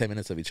within 10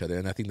 minutes of each other?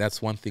 And I think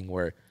that's one thing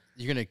where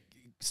You're going to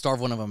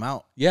starve one of them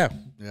out. Yeah.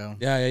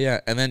 Yeah.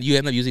 And then you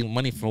end up using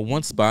money from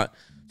one spot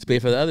to pay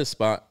for the other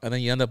spot, and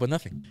then you end up with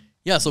nothing.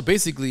 Yeah, so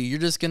basically you're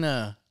just going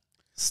to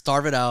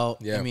starve it out.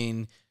 Yeah. I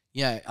mean,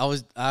 yeah,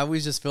 I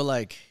always just feel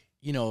like,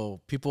 you know,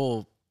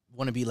 people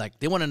want to be like,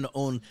 they want to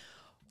own,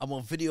 I'm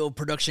a video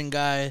production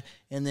guy,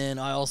 and then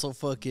I also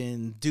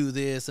fucking do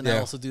this, and I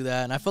also do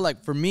that. And I feel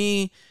like for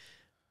me,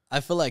 I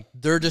feel like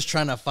they're just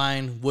trying to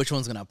find which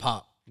one's going to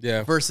pop.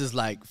 Yeah. Versus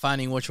like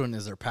finding which one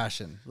is their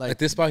passion. Like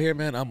this spot here,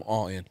 man, I'm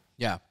all in.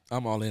 Yeah.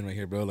 I'm all in right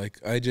here, bro. Like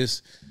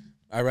that's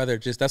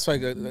why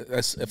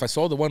if I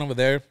sold the one over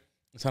there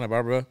in Santa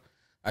Barbara,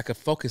 I could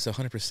focus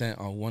 100%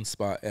 on one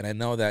spot, and I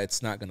know that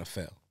it's not going to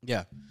fail.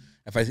 Yeah.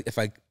 If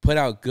I put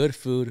out good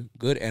food,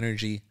 good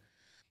energy,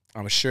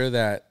 I'm sure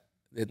that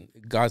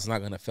God's not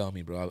going to fail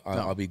me, bro.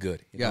 I'll be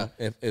good. You know?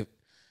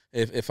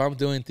 If I'm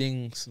doing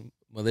things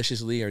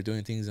maliciously or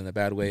doing things in a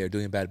bad way or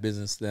doing bad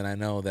business, then I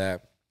know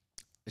that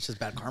it's just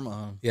bad karma,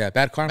 huh? Yeah,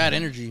 bad karma. Bad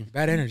energy.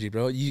 Bad energy,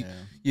 bro. You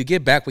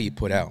get back what you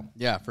put out.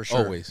 Yeah, for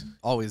sure.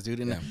 Always, dude.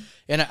 And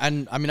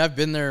I mean, I've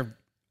been there,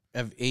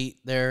 I've ate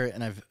there,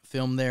 and I've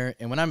filmed there.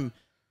 And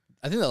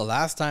I think the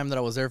last time that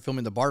I was there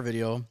filming the bar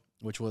video,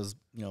 which was,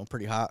 you know,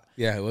 pretty hot.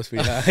 Yeah, it was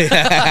pretty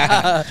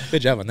hot.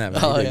 Good job on that,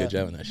 man. You did a good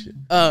job on that shit.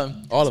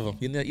 All of them.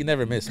 You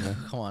never miss, man.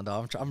 Come on,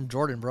 dog. I'm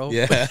Jordan, bro.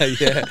 Yeah.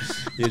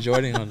 You're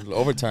Jordan on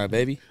overtime,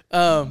 baby.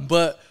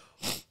 But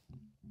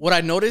what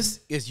I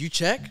noticed is you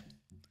check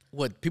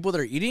what people that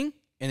are eating,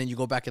 and then you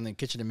go back in the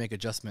kitchen and make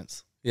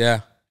adjustments.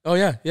 Yeah. Oh,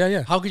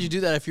 yeah. How could you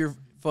do that if you're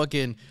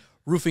fucking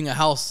roofing a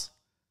house?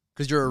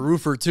 Because you're a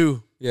roofer,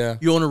 too. Yeah.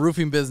 You own a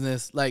roofing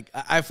business. Like,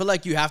 I feel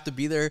like you have to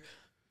be there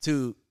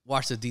to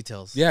watch the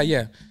details.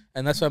 Yeah.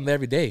 And that's why I'm there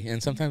every day.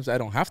 And sometimes I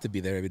don't have to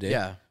be there every day.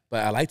 Yeah.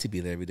 But I like to be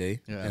there every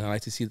day. Yeah. And I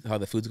like to see how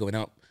the food's going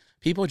out.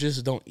 People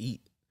just don't eat.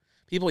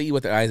 People eat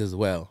with their eyes as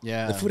well.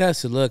 Yeah. The food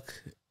has to look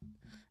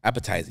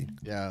appetizing.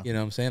 Yeah. You know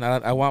what I'm saying?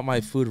 I want my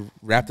food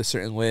wrapped a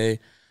certain way.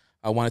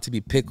 I want it to be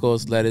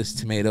pickles, lettuce,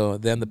 tomato,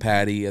 then the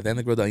patty, then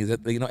the grilled onions.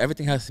 You know,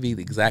 everything has to be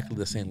exactly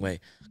the same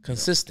way.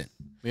 Consistent.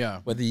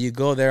 Yeah. Whether you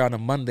go there on a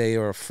Monday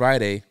or a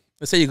Friday.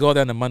 Let's say you go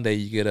there on a Monday,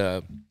 you get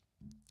a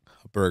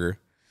burger.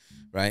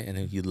 right? And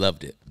then you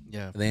loved it.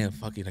 Yeah. And then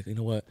fucking like, you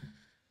know what?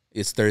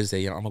 It's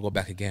Thursday. I'm gonna go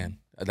back again.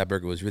 That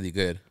burger was really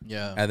good.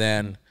 Yeah. And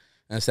then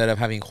instead of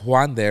having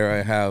Juan there,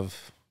 I have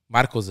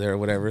Marcos there or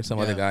whatever, some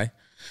other guy.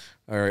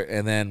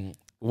 And then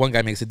one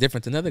guy makes it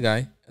different to another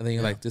guy, and then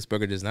you're like, this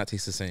burger does not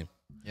taste the same.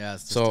 Yeah.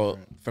 It's just So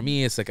different. for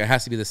me, it's like it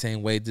has to be the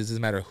same way. It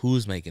doesn't matter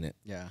who's making it.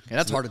 Yeah. And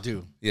that's hard to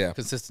do. Yeah.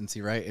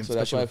 Consistency, right? And So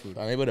that's why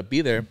I'm able to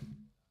be there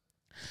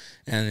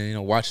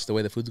and watch the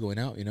way the food's going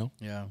out.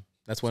 Yeah.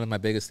 That's one of my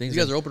biggest things.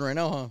 You guys are open right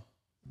now, huh?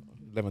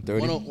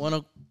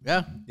 11:30.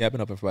 Yeah. Yeah, I've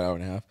been open for about an hour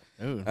and a half.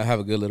 Dude. I have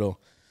a good little.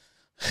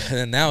 And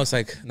then now it's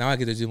like I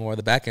get to do more of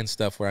the back end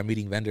stuff where I'm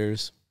meeting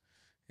vendors,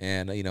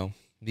 and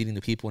meeting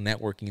the people,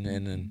 networking,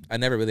 and I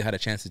never really had a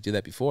chance to do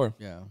that before.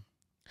 Yeah.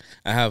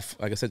 I have,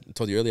 like I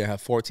told you earlier, I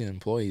have 14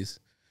 employees,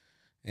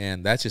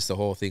 and that's just the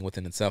whole thing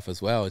within itself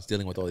as well. It's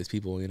dealing with all these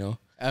people, But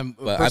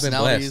I've been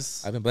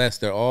blessed. I've been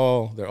blessed. They're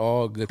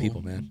all good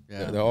people, man.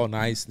 Yeah. They're all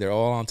nice. They're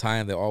all on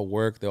time. They all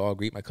work. They all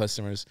greet my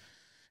customers.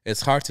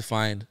 It's hard to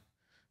find,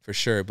 for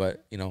sure.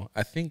 But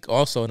I think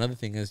also another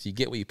thing is you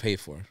get what you pay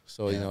for.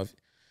 So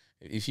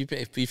if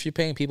you're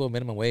paying people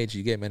minimum wage,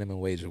 you get minimum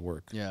wage of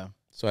work. Yeah.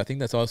 So I think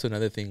that's also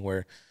another thing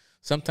where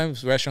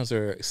sometimes restaurants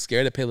are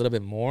scared to pay a little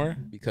bit more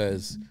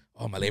because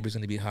my labor's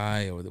going to be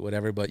high or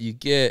whatever. But you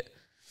get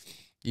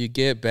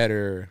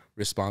better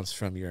response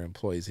from your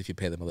employees if you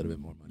pay them a little bit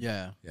more money.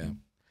 Yeah. Yeah.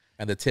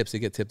 And the tips, they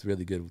get tipped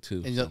really good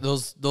too. And so.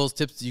 those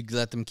tips, you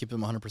let them keep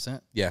them 100%?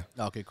 Yeah.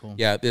 Okay, cool.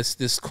 Yeah, this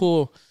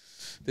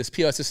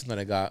POS system that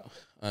I got,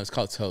 it's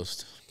called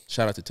Toast.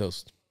 Shout out to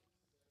Toast.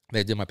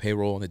 They do my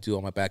payroll and they do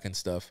all my back end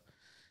stuff.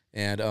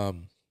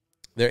 And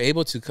they're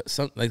able to,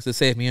 like, let's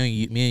say if me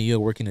and you are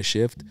working a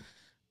shift,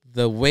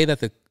 the way that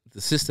the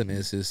system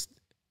is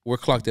we're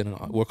clocked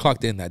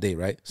in that day,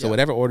 right? So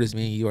whatever orders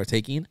me and you are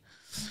taking,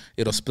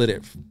 it'll split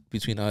it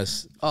between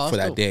us for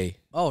that day.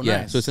 Oh,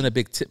 yeah. nice. So it's in a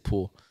big tip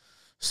pool.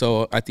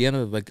 So at the end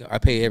of I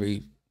pay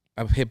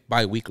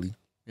bi-weekly.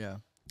 Yeah.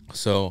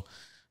 So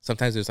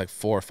sometimes there's like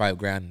 $4 or $5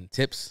 grand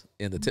tips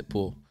in the tip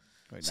pool.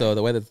 Right, so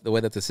nice. the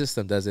way that the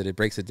system does it, it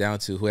breaks it down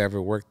to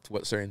whoever worked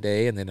what certain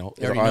day, and then it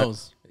already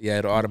knows. Yeah,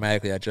 it'll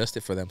automatically adjust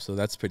it for them. So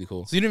that's pretty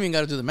cool. So you don't even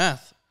got to do the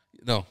math.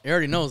 No, it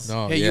already knows.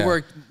 No, hey, you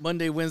worked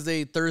Monday,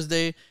 Wednesday,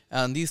 Thursday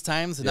on these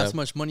times, and that's how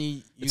much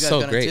money you guys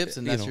got on tips,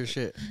 and that's your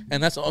shit.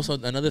 And that's also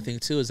another thing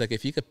too, is like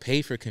if you could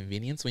pay for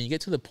convenience, when you get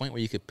to the point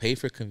where you could pay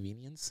for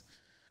convenience,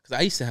 because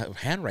I used to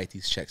handwrite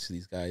these checks to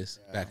these guys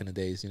back in the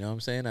days, you know what I'm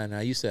saying? And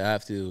I used to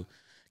have to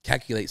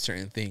calculate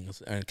certain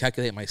things and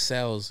calculate my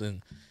sales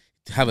and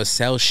have a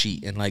sales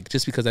sheet, and like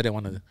just because I didn't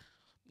want to.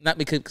 Not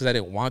because I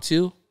didn't want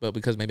to, but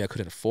because maybe I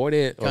couldn't afford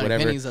it or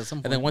whatever.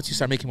 And then once you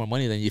start making more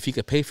money, then if you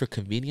could pay for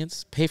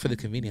convenience, pay for the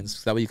convenience.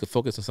 So that way you could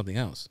focus on something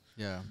else.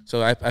 Yeah.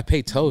 So I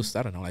pay Toast,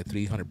 I don't know, like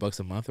 $300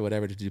 a month or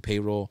whatever to do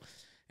payroll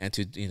and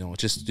to,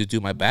 just to do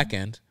my back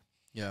end.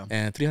 Yeah.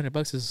 And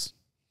 $300 is,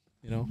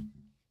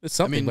 it's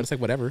something, but it's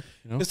like whatever.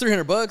 It's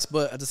 $300,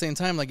 but at the same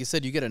time, like you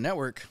said, you get a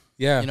network.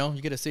 Yeah.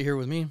 You get to sit here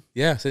with me.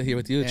 Yeah, sit here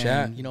with you,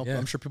 chat.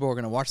 I'm sure people are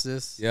going to watch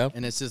this. Yep.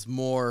 And it's just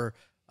more...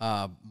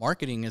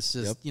 marketing is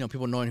just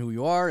people knowing who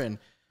you are, and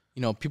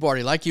people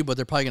already like you, but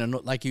they're probably gonna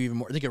like you even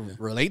more. They can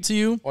relate to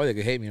you, or they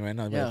could hate me right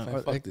now.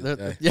 Fuck this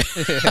guy. Yeah.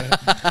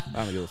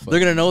 I don't give a fuck. They're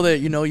gonna know that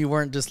you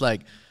weren't just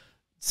like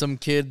some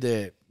kid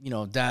that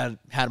dad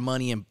had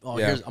money and I'm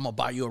gonna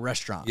buy you a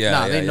restaurant.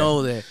 Yeah, they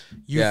know that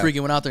you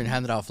freaking went out there and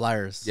handed out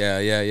flyers. Yeah.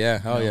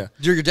 Hell yeah.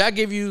 Your dad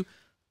gave you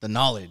the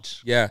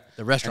knowledge. Yeah,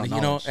 the restaurant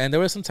and, knowledge. And there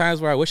were some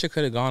times where I wish I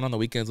could have gone on the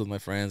weekends with my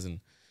friends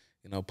and.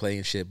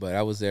 Playing shit, but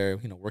I was there,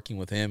 working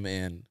with him,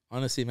 and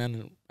honestly,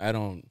 man, I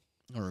don't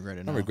regret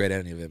it. I don't regret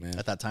any of it, man.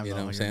 At that time, you know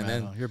what I'm saying?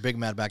 Then you're big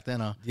mad back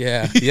then, huh?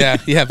 Yeah,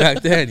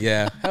 back then,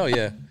 yeah, hell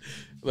yeah.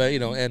 But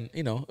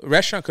a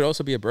restaurant could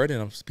also be a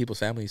burden on people's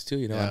families too.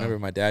 I remember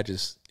my dad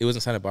it was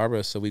in Santa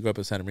Barbara, so we grew up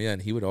in Santa Maria,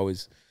 and he would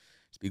always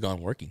be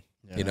gone working.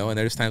 And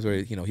there's times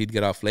where he'd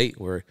get off late,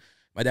 where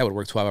my dad would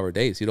work 12-hour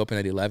days. He'd open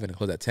at 11 and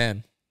close at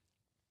 10,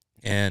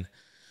 and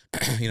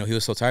he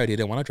was so tired he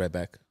didn't want to drive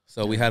back.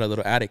 So we had a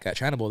little attic at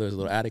Channable. There was a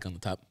little attic on the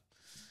top,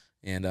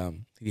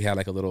 and he had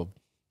like a little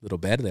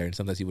bed there. And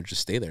sometimes he would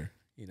just stay there.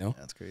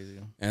 That's crazy.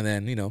 And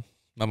then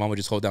my mom would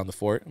just hold down the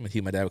fort. I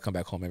mean, my dad would come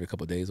back home every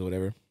couple of days or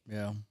whatever.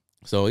 Yeah.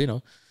 So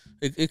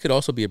it could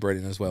also be a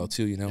burden as well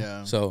too.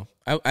 Yeah. So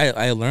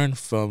I learned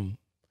from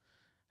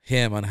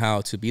him on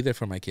how to be there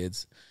for my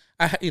kids.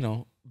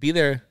 Be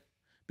there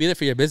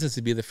for your business,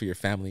 to be there for your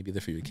family, be there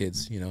for your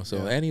kids.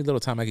 So any little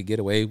time I could get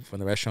away from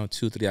the restaurant,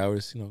 2-3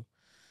 hours.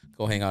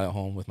 Go hang out at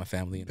home with my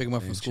family. And pick them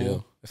up from school.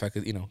 Chill. If I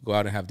could, go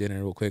out and have dinner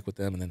real quick with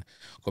them, and then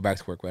go back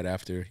to work right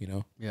after.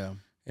 Yeah.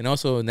 And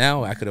also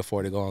now I could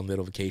afford to go on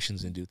little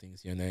vacations and do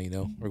things here and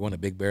there. We're going to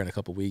Big Bear in a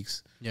couple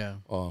weeks. Yeah.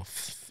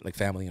 Like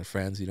family and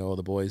friends. All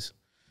the boys.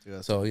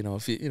 Yeah, so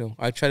if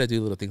I try to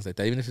do little things like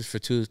that, even if it's for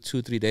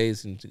 2-3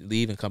 days and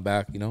leave and come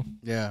back.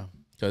 Yeah.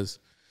 Because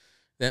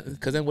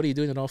then what are you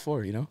doing it all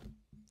for?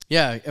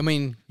 Yeah, I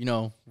mean,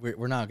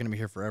 we're not going to be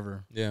here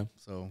forever. Yeah.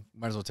 So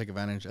might as well take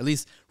advantage, at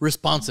least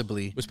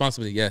responsibly.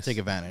 Responsibly, yes. Take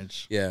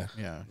advantage. Yeah.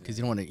 Yeah, because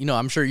you don't want to,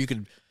 I'm sure you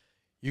could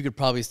you could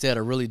probably stay at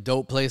a really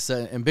dope place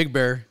in Big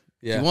Bear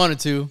if you wanted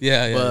to.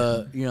 Yeah.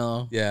 But you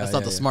know, that's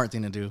not the smart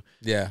thing to do.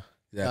 Yeah.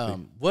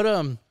 Exactly.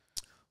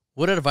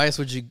 What advice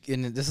would you?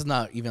 And this is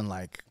not even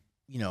like,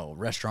 you know,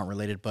 restaurant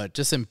related, but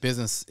just in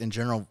business in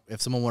general.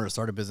 If someone wanted to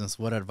start a business,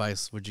 what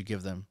advice would you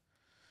give them?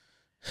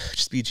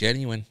 Just be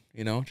genuine.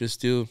 You know, just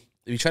do.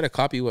 If you try to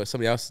copy what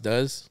somebody else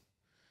does,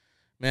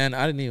 man,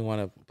 I didn't even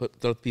want to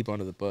throw people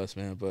under the bus,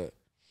 man. But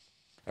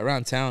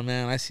around town,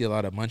 man, I see a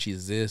lot of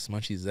Munchies this,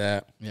 Munchies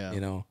that. Yeah.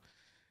 You know,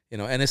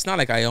 and it's not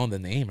like I own the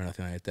name or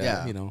nothing like that.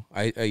 Yeah. You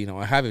know,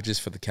 I have it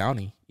just for the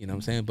county. You know what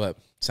I'm saying? But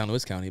San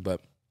Luis County, but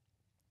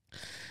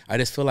I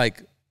just feel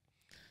like,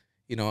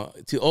 you know,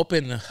 to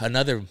open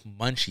another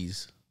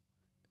Munchies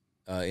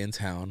in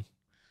town,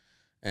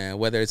 and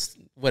whether it's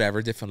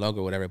whatever, different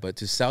logo, whatever, but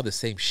to sell the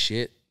same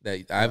shit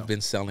that I've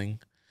been selling.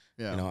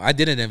 Yeah. You know, I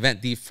didn't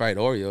invent deep fried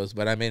Oreos,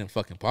 but I made them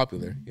fucking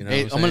popular. You know,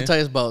 hey, I'm gonna tell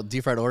you about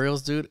deep fried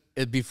Oreos, dude.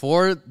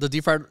 Before the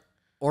deep fried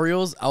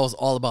Oreos, I was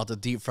all about the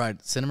deep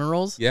fried cinnamon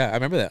rolls. Yeah, I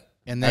remember that.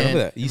 And then I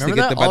remember that. You used to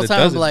get them by all the the time.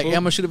 dozen. Like, hey,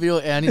 I'm gonna shoot a video.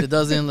 Hey, I need a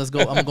dozen. Let's go.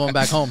 I'm going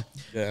back home.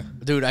 Yeah,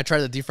 dude, I tried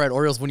the deep fried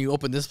Oreos when you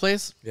opened this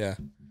place. Yeah,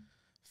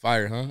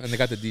 fire, huh? And they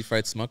got the deep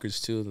fried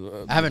Smuckers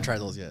too. I haven't tried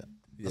those yet.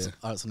 Yeah,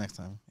 so next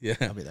time. Yeah,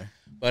 I'll be there.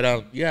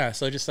 But yeah,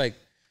 so just like,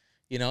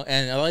 you know,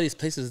 and a lot of these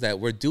places that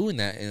were doing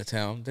that in the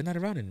town, they're not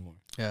around anymore.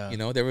 Yeah, you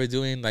know, they were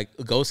doing like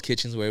ghost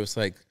kitchens where it was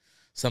like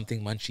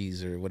something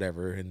Munchies or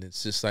whatever, and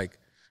it's just like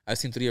I've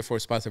seen 3 or 4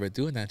 spots that were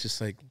doing that. Just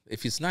like,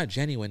 if it's not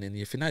genuine and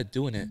if you're not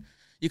doing it,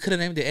 you could have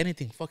named it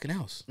anything fucking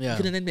else. Yeah, you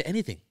could have named it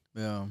anything.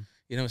 Yeah,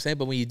 you know what I'm saying?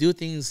 But when you do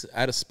things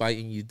out of spite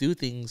and you do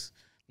things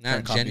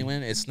not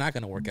genuine, it's not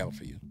gonna work out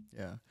for you.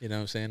 Yeah, you know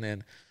what I'm saying?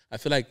 And I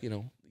feel like, you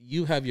know,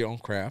 you have your own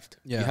craft.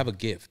 Yeah, you have a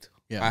gift.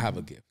 Yeah, I have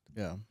a gift.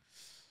 Yeah,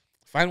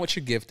 find what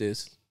your gift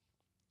is.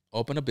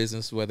 Open a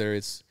business, whether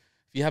it's,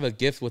 if you have a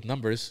gift with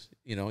numbers,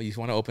 you know, you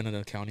want to open an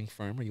accounting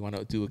firm or you want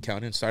to do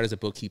accounting, start as a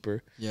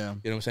bookkeeper. Yeah.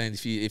 You know what I'm saying?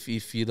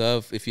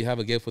 If you have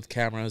a gift with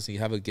cameras and you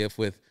have a gift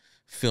with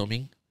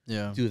filming,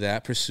 do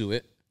that, pursue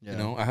it. Yeah. You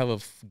know, I have a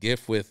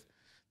gift with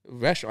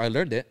restaurant. I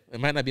learned it. It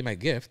might not be my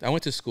gift. I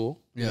went to school.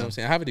 You know what I'm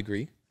saying? I have a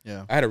degree.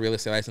 Yeah. I had a real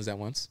estate license at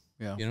once.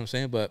 Yeah. You know what I'm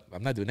saying? But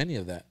I'm not doing any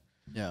of that.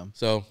 Yeah.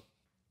 So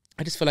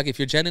I just feel like if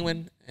you're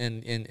genuine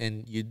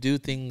and you do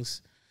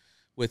things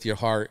with your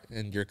heart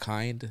and you're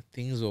kind,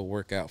 things will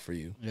work out for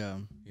you. Yeah.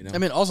 You know? I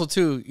mean, also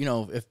too, you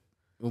know, if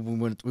we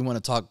want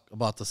to talk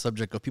about the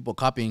subject of people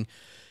copying,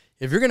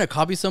 if you're going to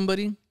copy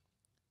somebody,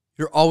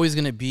 you're always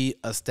going to be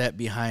a step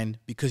behind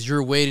because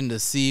you're waiting to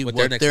see what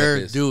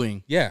they're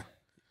doing. Yeah.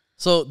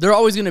 So they're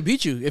always going to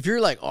beat you. If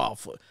you're like, oh,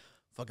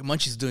 fucking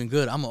Munchies doing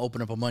good, I'm going to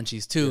open up a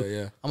Munchies too.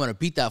 Yeah, yeah. I'm going to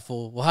beat that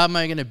fool. Well, how am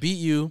I going to beat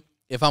you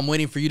if I'm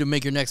waiting for you to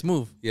make your next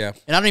move? Yeah.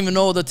 And I don't even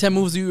know the 10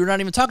 moves you're not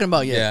even talking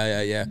about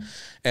yet. Yeah.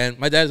 And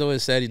my dad's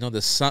always said, you know,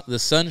 the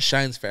sun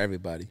shines for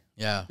everybody.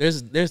 Yeah.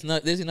 There's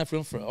enough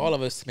room for all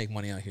of us to make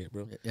money out here,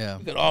 bro. Yeah.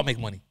 We could all make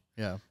money.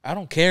 Yeah. I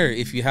don't care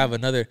if you have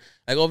another,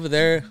 like over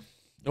there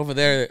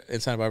in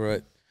Santa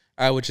Barbara,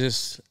 I would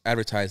just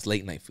advertise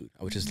late night food.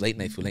 I would just late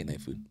night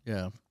food.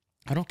 Yeah.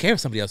 I don't care if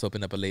somebody else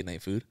opened up a late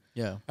night food.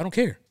 Yeah. I don't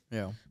care.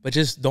 Yeah. But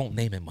just don't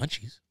name it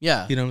Munchies.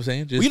 Yeah. You know what I'm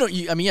saying? Just,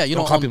 you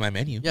don't copy my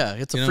menu. Yeah.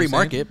 It's a free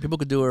market. People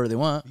could do whatever they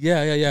want.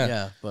 Yeah.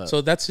 Yeah. But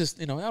so that's just,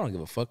 you know, I don't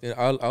give a fuck.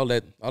 I'll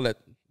let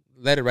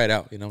it right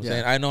out. You know what I'm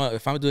saying? I know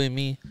if I'm doing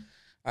me,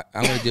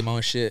 I'm going to do my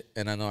own shit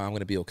and I know I'm going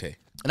to be okay.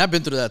 And I've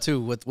been through that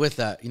too with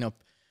that, you know,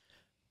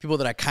 people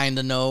that I kind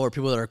of know or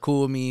people that are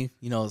cool with me,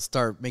 you know,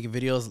 start making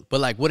videos, but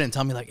like wouldn't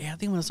tell me like, yeah, I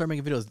think I'm going to start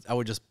making videos.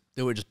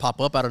 They would just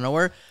pop up out of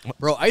nowhere.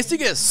 Bro, I used to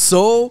get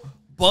so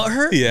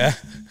butthurt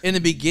in the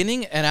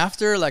beginning, and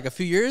after like a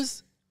few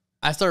years,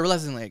 I started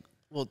realizing like,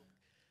 well,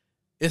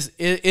 it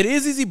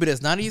is easy, but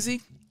it's not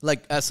easy.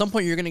 Like at some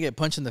point, you're gonna get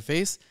punched in the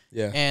face.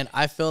 Yeah. And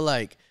I feel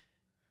like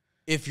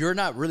if you're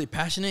not really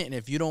passionate and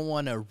if you don't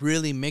want to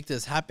really make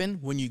this happen,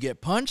 when you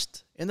get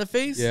punched in the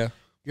face,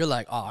 you're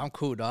like, oh, I'm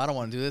cool, dog. I don't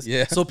want to do this.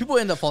 Yeah. So people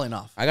end up falling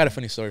off. I got a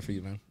funny story for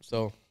you, man.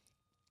 So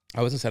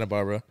I was in Santa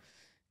Barbara,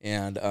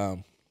 and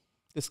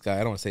this guy, I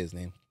don't want to say his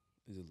name.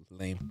 He's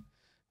lame,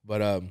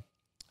 but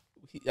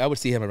I would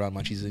see him around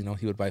Munchies. You know,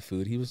 he would buy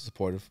food. He was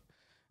supportive.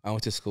 I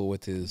went to school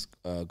with his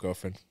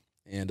girlfriend,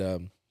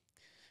 and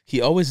he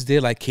always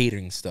did like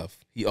catering stuff.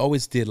 He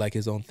always did like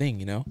his own thing.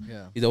 You know,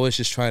 he's always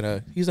just trying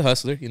to. He's a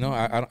hustler. You know,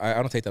 I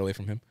don't take that away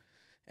from him.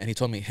 And he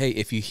told me, hey,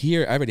 if you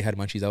hear, I already had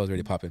Munchies. I was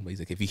already popping, but he's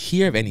like, if you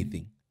hear of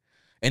anything,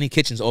 any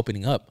kitchens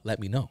opening up, let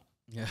me know.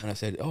 Yeah. And I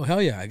said, oh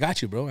hell yeah, I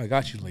got you, bro. I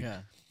got you. Like,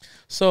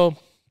 so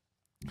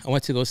I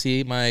went to go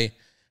see I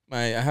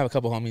have a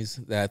couple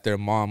homies that their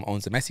mom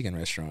owns a Mexican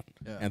restaurant,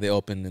 and they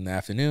open in the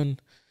afternoon,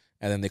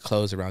 and then they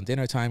close around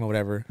dinner time or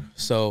whatever.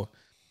 So,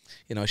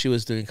 you know, she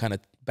was doing kind of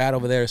bad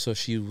over there, so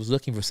she was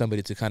looking for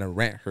somebody to kind of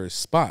rent her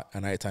spot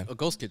at nighttime. A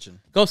ghost kitchen.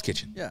 Ghost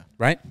kitchen. Yeah.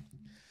 Right?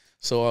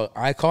 So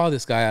I called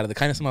this guy out of the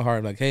kindness of my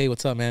heart, like, hey,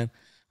 what's up, man?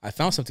 I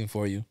found something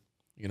for you.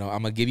 You know,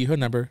 I'm going to give you her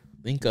number,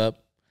 link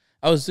up.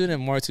 I was doing it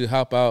more to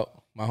help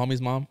out my homie's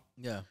mom.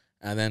 Yeah.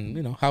 And then,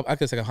 you know, I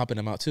guess I can help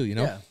him out too, you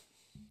know? Yeah.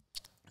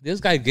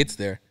 This guy gets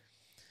there.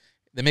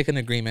 They make an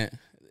agreement.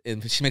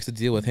 and she makes a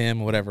deal with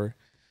him or whatever.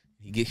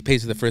 He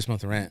pays her the first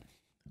month rent.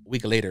 A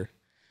week later,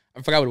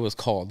 I forgot what it was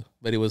called,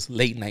 but it was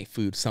late night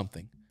food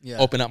something. Yeah.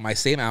 Open up my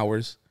same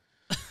hours,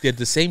 did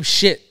the same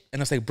shit. And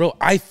I was like, bro,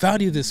 I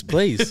found you this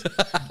place.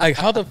 Like,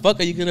 how the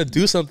fuck are you going to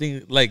do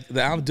something like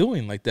that I'm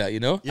doing like that, you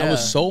know? Yeah. I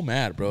was so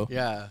mad, bro.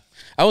 Yeah.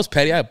 I was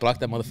petty. I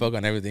blocked that motherfucker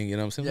on everything, you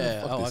know what I'm saying?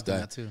 Yeah, Fuck I this walked in guy.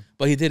 that too.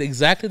 But he did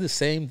exactly the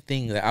same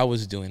thing that I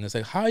was doing. It's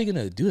like, how are you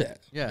going to do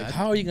that? Yeah. Like,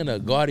 how are you going to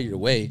go out of your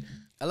way?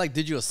 I like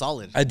did you a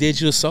solid. I did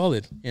you a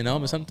solid, you know?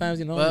 But sometimes,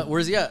 you know. But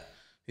where's he at?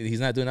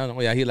 He's not doing that.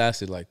 Yeah, he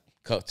lasted like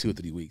 2 or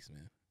 3 weeks,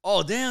 man.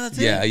 Oh, damn, that's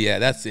Yeah, it? yeah,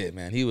 that's it,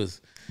 man. He was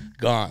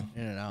gone.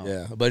 In and out.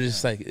 Yeah, but it's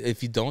just like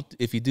if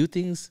you do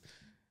things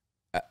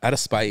out of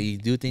spite, you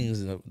do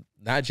things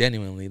not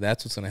genuinely,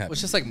 that's what's gonna happen. Well,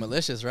 it's just like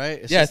malicious, right?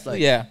 It's Yeah, just like,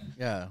 yeah.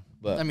 Yeah.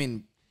 But- I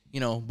mean, you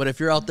know, but if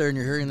you're out there and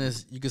you're hearing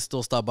this, you can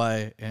still stop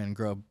by and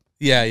grub.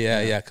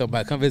 Yeah. Come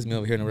by, come visit me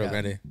over here in the Rio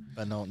Grande.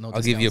 But no,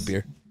 I'll give you a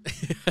beer.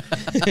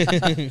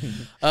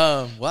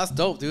 Well, that's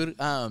dope, dude.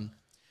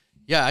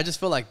 Yeah, I just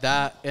feel like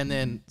that. And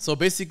then, so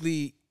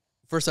basically,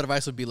 first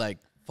advice would be like,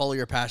 follow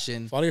your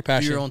passion. Follow your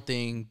passion. Do your own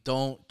thing.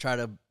 Don't try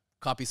to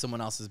copy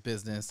someone else's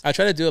business. I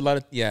try to do a lot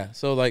of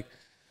so like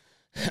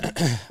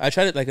I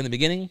tried it like in the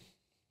beginning.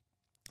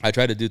 I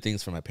tried to do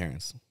things for my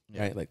parents,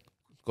 right? Like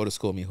go to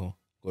school, mijo.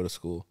 Go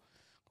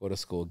to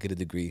school, get a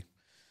degree.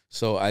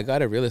 So I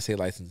got a real estate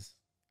license.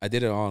 I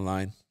did it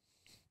online.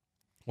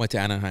 Went to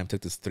Anaheim,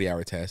 took this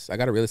 3-hour test. I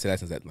got a real estate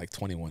license at like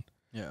 21.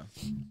 Yeah.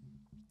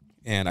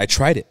 And I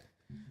tried it,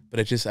 but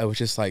I was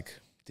just like,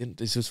 it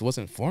just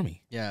wasn't for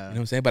me. Yeah. You know what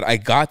I'm saying? But I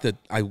got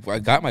I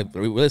got my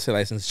real estate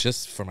license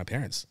just for my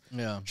parents.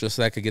 Yeah. Just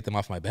so I could get them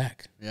off my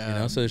back. Yeah. You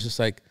know, so it's just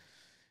like,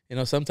 you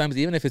know, sometimes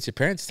even if it's your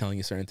parents telling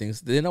you certain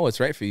things, they know what's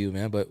right for you,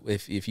 man. But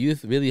if you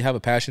really have a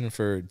passion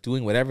for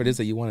doing whatever it is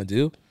that you want to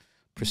do,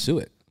 pursue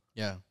it.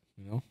 Yeah.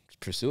 You know,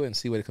 pursue it and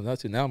see what it comes out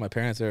to. Now my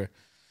parents are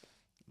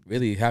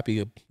really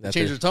happy that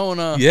Change your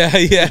tone. Yeah.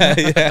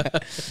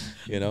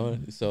 You know,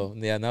 so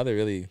yeah, now they're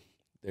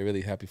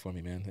really happy for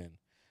me, man. And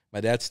my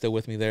dad's still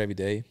with me there every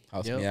day,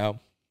 helps me out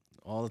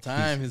all the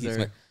time. He's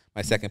there.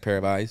 My second pair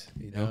of eyes.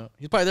 You know,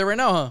 he's probably there right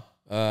now,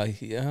 huh?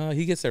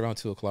 He gets there around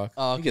 2:00.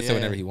 Oh, okay, he gets there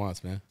whenever he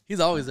wants, man. He's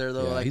always there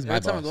though. Yeah, like he's my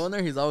every time I boss. go in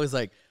there, he's always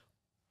like,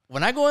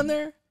 when I go in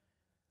there,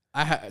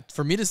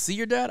 for me to see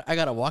your dad, I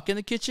gotta walk in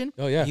the kitchen.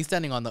 Oh yeah, he's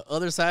standing on the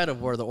other side of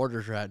where the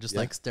orders are at, just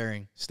like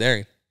staring.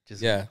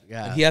 Just yeah.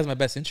 And he has my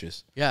best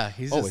interest. Yeah,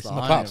 he's always just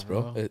my on pops, it,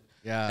 bro.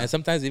 Yeah, and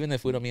sometimes even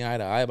if we don't meet eye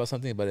to eye about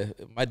something, but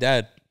my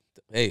dad,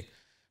 hey,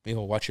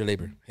 mijo, watch your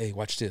labor. Hey,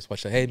 watch this,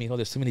 watch that. Hey, mijo,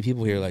 there's too many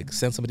people here. Like,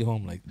 send somebody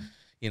home. Like,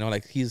 you know,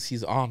 like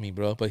he's on me,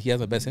 bro. But he has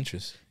my best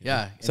interest.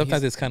 Yeah.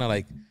 Sometimes it's kind of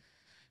like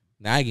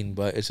nagging,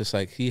 but it's just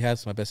like he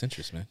has my best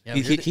interest, man. Yeah,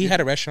 he had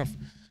a restaurant.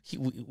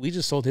 We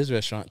just sold his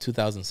restaurant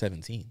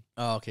 2017.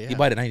 Oh, okay. Yeah. He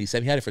bought it in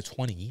 97. He had it for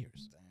 20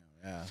 years.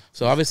 Yeah.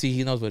 So obviously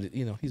he knows what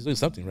he's doing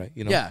something right.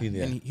 You know. Yeah.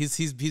 And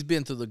he's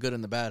been through the good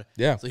and the bad.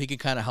 Yeah. So he can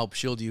kind of help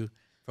shield you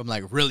from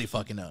like really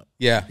fucking up.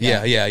 Yeah. Yeah.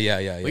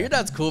 But But your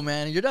dad's cool,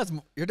 man.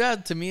 Your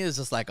dad to me is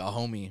just like a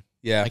homie.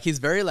 Yeah. Like he's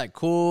very like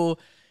cool.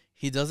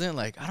 He doesn't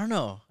like, I don't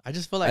know. I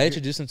just feel like I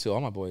introduced him to all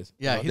my boys.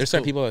 Yeah, there's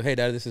certain people like, hey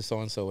dad, this is so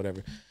and so,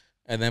 whatever.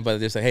 And then but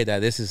there's like, hey dad,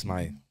 this is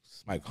my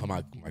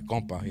compa.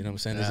 You know what I'm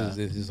saying? Yeah.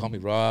 This is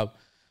homie Rob,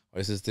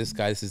 or this is this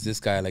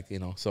guy. Like, you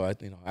know, so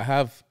I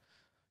have,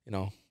 you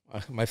know,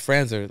 my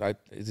friends are I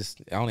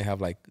only have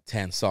like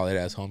 10 solid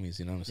ass homies.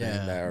 You know what I'm saying?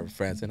 Yeah. That are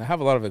friends, and I have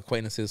a lot of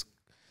acquaintances,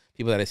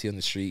 people that I see on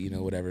the street. You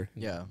know, whatever.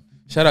 Yeah.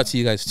 Shout out to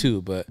you guys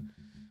too, but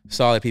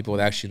solid people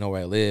that actually know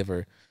where I live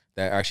or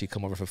that actually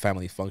come over for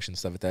family functions,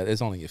 stuff like that.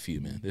 There's only a few,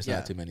 man. There's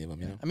not too many of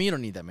them, you know? I mean, you don't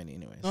need that many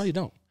anyways. No, you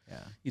don't. Yeah.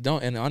 You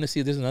don't. And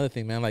honestly, there's another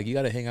thing, man. Like, you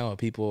got to hang out with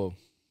people,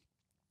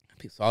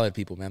 solid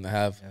people, man, that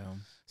have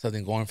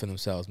something going for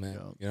themselves, man. Yeah.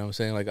 You know what I'm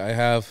saying? Like, I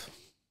have,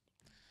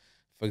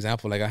 for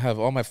example, like, I have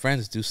all my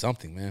friends do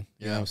something, man.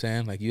 You know what I'm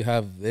saying? Like, you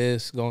have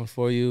this going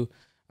for you.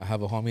 I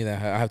have a homie I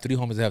have 3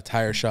 homies that have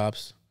tire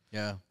shops.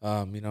 Yeah. You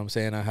know what I'm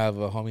saying? I have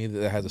a homie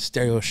that has a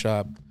stereo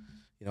shop,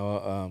 you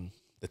know,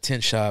 the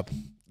tint shop.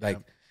 Like,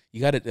 you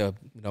got it.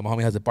 You know, my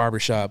homie has a barber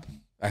shop.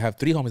 I have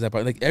 3 homies that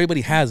like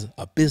everybody has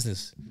a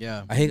business.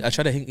 Yeah. I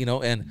try to hang, you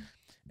know, and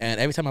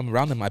every time I'm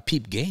around them, I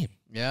peep game.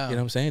 Yeah. You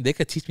know what I'm saying? They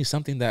could teach me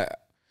something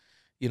that,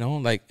 you know,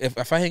 like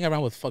if I hang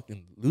around with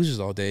fucking losers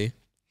all day,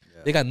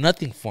 they got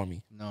nothing for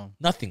me. No.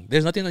 Nothing.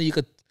 There's nothing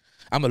that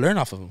I'm gonna learn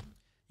off of them.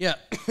 Yeah.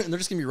 And they're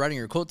just gonna be riding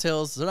your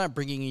coattails. They're not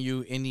bringing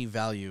you any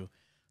value.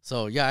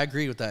 So yeah, I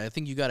agree with that. I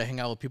think you got to hang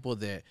out with people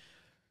that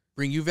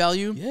bring you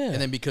value. Yeah.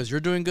 And then because you're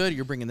doing good,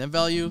 you're bringing them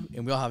value,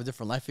 and we all have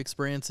different life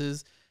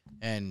experiences.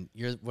 And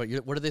what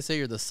do they say?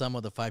 You're the sum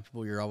of the 5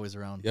 people you're always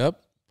around.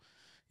 Yep.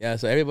 Yeah.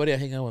 So everybody I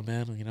hang out with,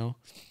 man, you know,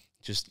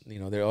 just, you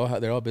know, they're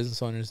all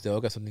business owners. They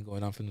all got something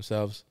going on for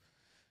themselves,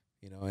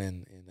 you know,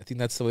 and I think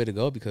that's the way to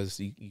go because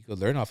you could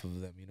learn off of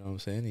them. You know what I'm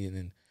saying? And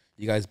then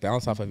you guys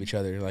bounce off of each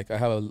other. Like I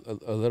have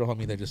a little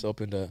homie that just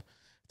opened a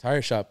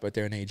tire shop right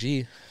there in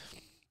AG,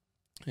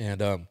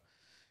 and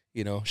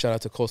you know, shout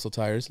out to Coastal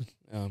Tires.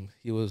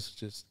 He was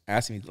just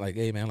asking me like,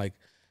 hey man, like,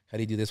 how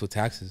do you do this with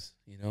taxes?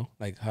 You know,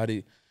 like how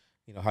do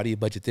you know, how do you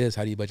budget this?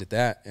 How do you budget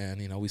that?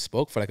 And, you know, we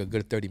spoke for like a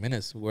good 30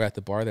 minutes. We're at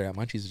the bar there at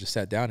Munchies, just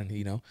sat down, and,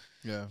 you know,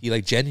 he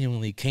like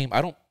genuinely came.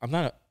 I'm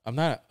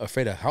not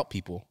afraid to help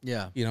people.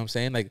 Yeah. You know what I'm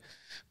saying? Like,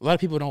 a lot of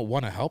people don't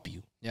want to help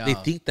you. Yeah. They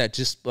think that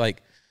just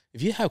like,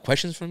 if you have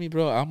questions for me,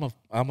 bro,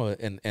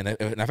 and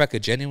if I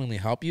could genuinely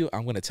help you,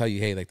 I'm going to tell you,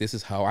 hey, like, this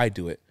is how I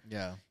do it.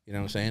 Yeah. You know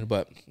what I'm saying?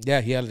 But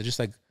yeah, he had just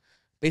like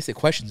basic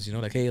questions, you know,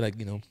 like, hey, like,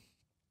 you know,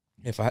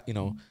 if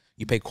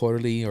you pay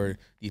quarterly or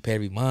you pay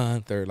every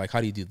month, or like, how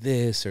do you do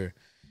this? Or,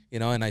 you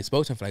know, and I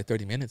spoke to him for like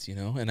 30 minutes, you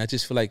know, and I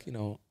just feel like, you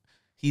know,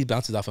 he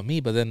bounces off of me,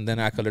 but then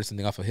I could learn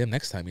something off of him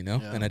next time, you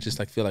know? And I just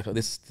like feel like, oh,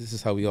 this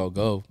is how we all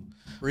go.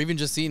 Or even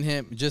just seeing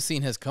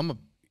his come up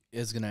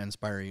is going to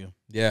inspire you.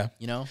 Yeah.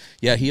 You know?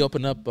 Yeah, he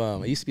opened up,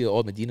 it used to be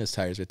old Medina's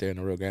Tires right there in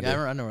the Rio Grande.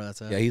 Yeah, I know where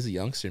that's at. Yeah, he's a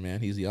youngster,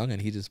 man. He's young,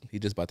 and he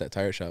just bought that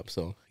tire shop.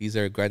 So he's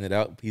there grinding it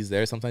out. He's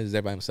there. Sometimes he's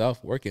there by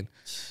himself working.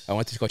 I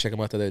went to go check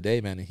him out the other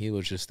day, man, and he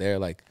was just there,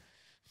 like,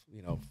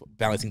 you know,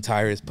 balancing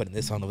tires, putting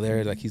this on over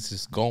there. Like, he's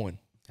just going,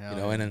 you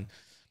know,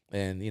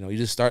 and you know,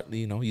 you start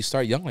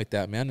young like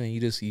that, man. And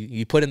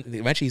you put in,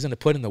 eventually he's going to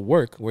put in the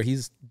work where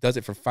does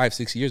it for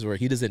 5-6 years, where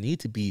he doesn't need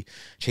to be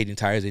changing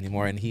tires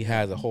anymore. And he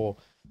has a whole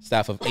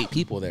staff of 8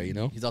 people there, you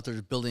know. He's out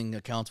there building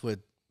accounts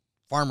with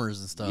farmers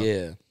and stuff.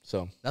 Yeah.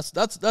 So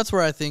that's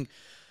where I think,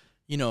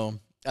 you know,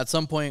 at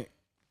some point,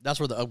 that's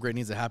where the upgrade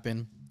needs to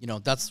happen. You know,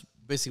 that's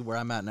basically where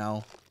I'm at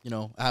now. You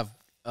know, I have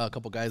a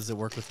couple guys that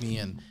work with me,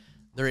 and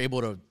they're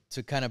able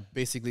to kind of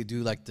basically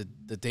do like the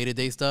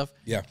day-to-day stuff.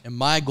 Yeah. And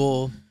my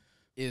goal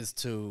is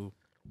to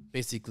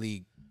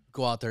basically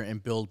go out there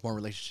and build more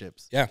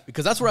relationships. Yeah.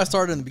 Because that's where I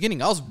started in the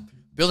beginning. I was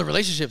building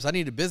relationships. I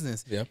needed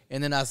business. Yeah.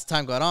 And then as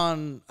time got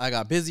on, I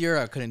got busier.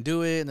 I couldn't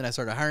do it. And then I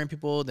started hiring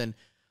people.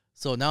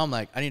 So now I'm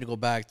like, I need to go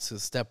back to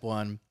step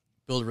one,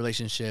 build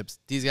relationships.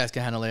 These guys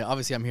can handle it.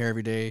 Obviously, I'm here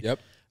every day. Yep.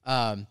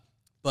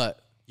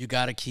 But you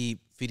got to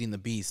keep feeding the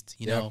beast.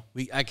 You know,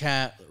 I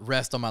can't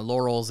rest on my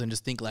laurels and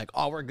just think like,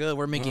 oh, we're good.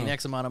 We're making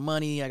X amount of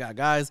money. I got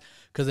guys.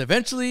 Because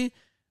eventually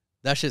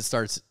that shit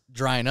starts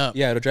drying up.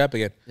 Yeah, it'll dry up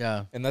again.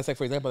 Yeah. And that's like,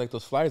 for example, like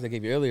those flyers I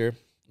gave you earlier,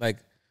 like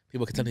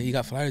people can tell me, you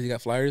got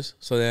flyers.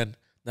 So then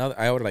now that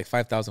I ordered like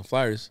 5,000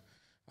 flyers,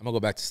 I'm gonna go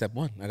back to step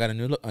one. I got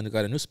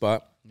a new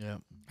spot. Yeah.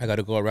 I got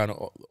to go around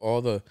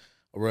all the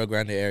Rio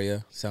Grande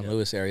area, San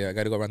Luis area. I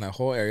got to go around that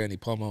whole area in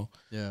Ipomo,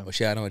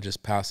 Oceano, and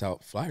just pass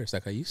out flyers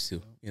like I used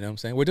to. You know what I'm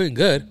saying? We're doing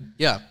good.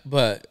 Yeah.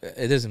 But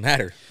it doesn't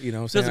matter. You know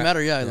what I'm saying? It doesn't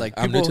matter, yeah. Like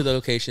I'm new to the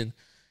location.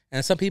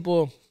 And some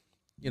people,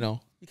 you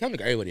know, you can't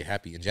make everybody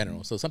happy in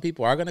general. So some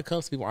people are going to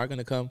come, some people aren't going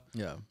to come.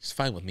 Yeah. It's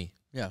fine with me.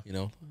 Yeah. You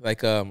know?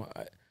 Like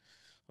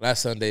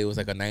last Sunday, it was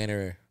like a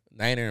Niner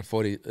and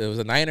 40. It was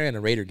a Niner and a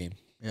Raider game.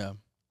 Yeah.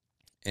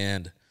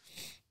 And,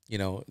 you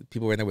know,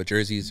 people were in there with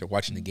jerseys or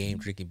watching the game,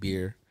 drinking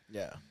beer.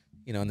 Yeah.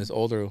 You know, and this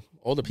older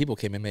people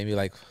came in, maybe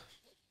like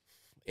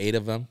 8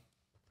 of them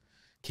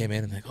came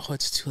in and like, oh,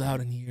 it's too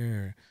loud in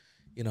here.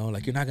 You know,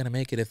 like, you're not going to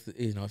make it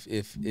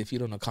if you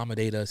don't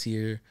accommodate us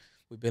here.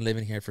 We've been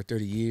living here for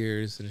 30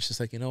 years. And it's just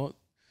like, you know what?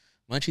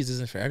 Munchies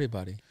isn't for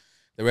everybody.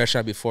 The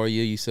restaurant before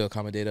you used to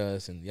accommodate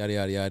us and yada,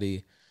 yada, yada,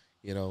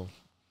 you know,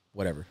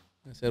 whatever.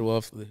 I said,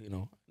 well,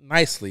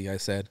 nicely, I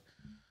said,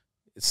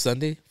 it's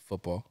Sunday,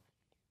 football.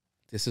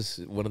 This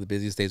is one of the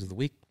busiest days of the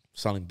week. We're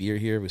selling beer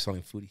here. We're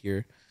selling food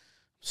here.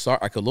 Sorry,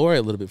 I could lower it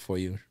a little bit for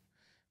you,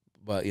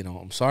 but, you know,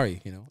 I'm sorry.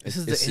 You know, this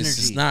is the energy.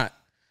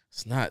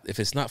 It's not. If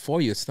it's not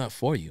for you, it's not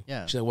for you.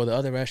 Yeah. She's like, well, the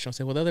other restaurants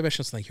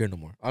not here no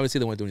more. Obviously,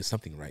 they weren't doing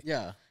something right.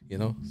 Yeah. You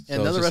know.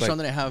 And another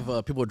restaurant didn't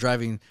have people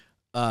driving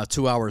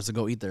 2 hours to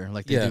go eat there,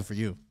 like they do for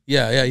you.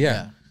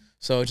 Yeah.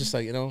 So it's just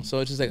like, you know. So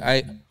it's just like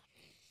I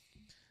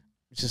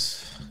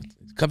just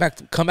come back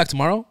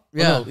tomorrow.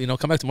 Yeah. Oh, no, you know,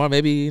 come back tomorrow.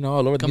 Maybe, you know,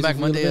 I'll lower the come back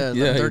Monday at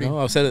 11:30. You know,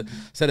 I'll set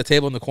a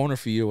table in the corner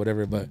for you or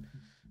whatever. But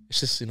it's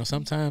just, you know,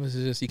 sometimes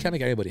it's just you can't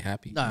make everybody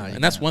happy. Nah,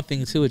 and that's one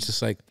thing too. It's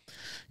just like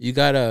you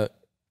gotta.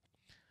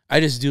 I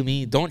just do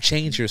me. Don't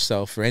change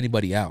yourself for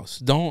anybody else.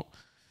 Don't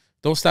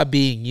stop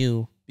being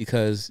you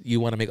because you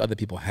want to make other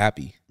people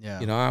happy.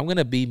 Yeah. You know, I'm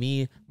gonna be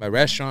me. My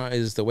restaurant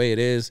is the way it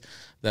is.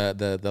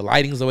 The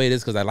lighting's the way it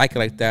is because I like it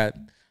like that.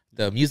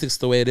 The music's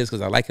the way it is because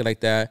I like it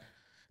like that.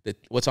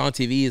 What's on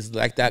TV is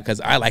like that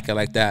because I like it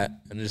like that.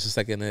 And it's just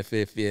like, and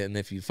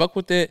if you fuck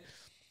with it,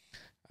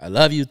 I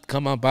love you.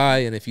 Come on by,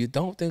 and if you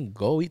don't, then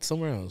go eat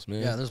somewhere else,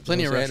 man. Yeah, there's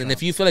plenty of restaurants. And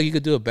if you feel like you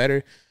could do it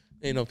better,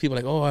 you know, people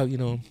are like, oh, you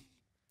know.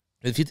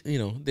 If you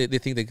know, they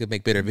think they could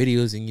make better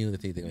videos than you. They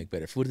think they make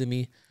better food than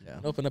me. Yeah.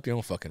 Open up your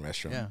own fucking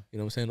restaurant. Yeah. You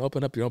know what I'm saying?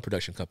 Open up your own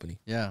production company.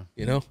 Yeah.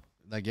 You know?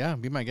 Like, yeah,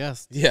 be my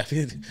guest. Yeah.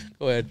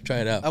 Go ahead. Try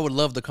it out. I would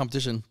love the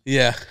competition.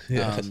 Yeah.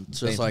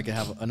 Just so I can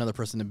have another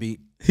person to beat.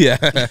 Yeah.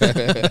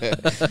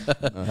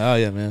 Hell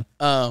yeah, man.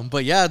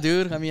 But yeah,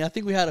 dude. I mean, I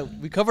think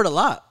we covered a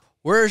lot.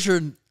 Where is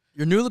your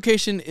new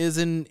location is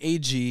in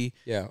AG.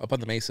 Yeah. Up on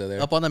the Mesa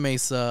there. Up on the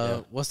Mesa.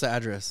 Yeah. What's the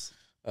address?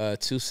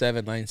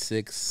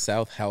 2796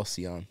 South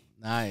Halcyon.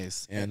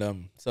 Nice.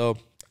 And so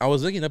I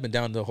was looking up and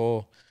down the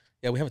whole.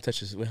 Yeah, we haven't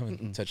touched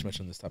much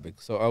on this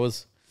topic. So I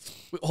was.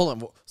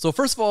 Hold on. So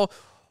first of all,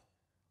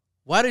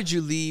 why did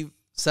you leave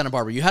Santa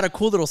Barbara? You had a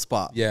cool little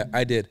spot. Yeah,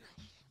 I did.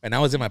 And I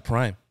was in my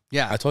prime.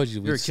 Yeah. I told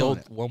you we were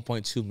sold killing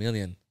 1.2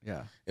 million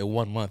Yeah. in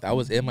 1 month. I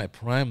was in my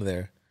prime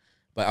there,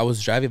 but I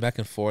was driving back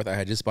and forth. I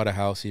had just bought a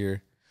house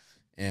here,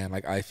 and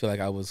like I feel like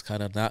I was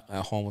kind of not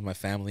at home with my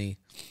family,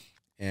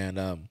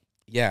 and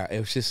yeah, it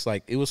was just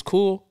like it was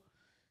cool,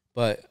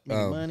 but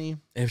Making money.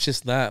 it was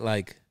just not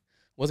like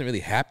wasn't really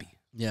happy.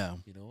 Yeah.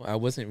 You know, I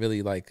wasn't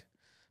really like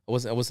I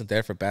wasn't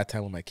there for bad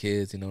time with my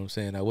kids. You know what I'm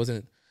saying? I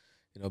wasn't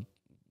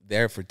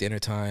there for dinner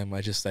time.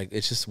 I just like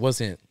it just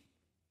wasn't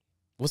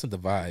the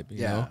vibe.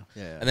 You know?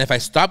 Yeah. And if I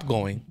stopped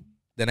going,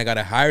 then I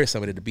gotta hire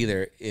somebody to be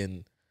there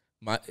in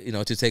my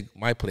to take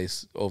my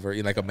place over,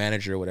 like a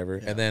manager or whatever.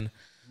 Yeah. And then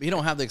but you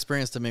don't have the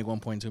experience to make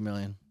 1.2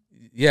 million.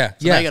 Yeah.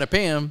 So now you gotta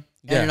pay him,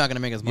 and you're not gonna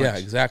make as much. Yeah,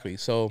 exactly.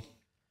 So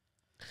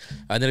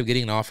I ended up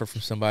getting an offer from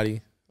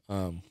somebody,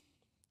 and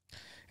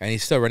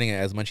he's still running it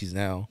as Munchies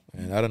now.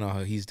 And I don't know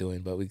how he's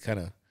doing, but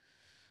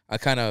I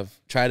kind of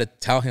try to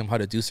tell him how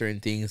to do certain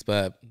things,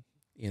 but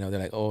they're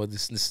like, oh,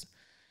 this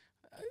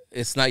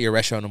it's not your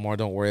restaurant no more.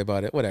 Don't worry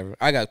about it. Whatever.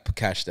 I got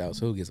cashed out,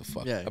 so who gives a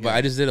fuck? Yeah, but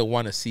I just didn't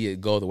want to see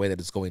it go the way that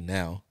it's going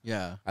now.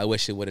 Yeah. I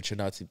wish it would have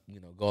turned out to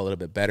go a little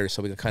bit better,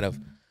 so we could kind of.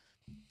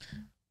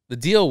 The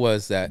deal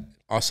was that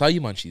I'll sell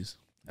you Munchies,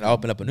 and I'll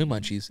open up a new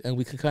Munchies, and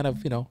we can kind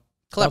of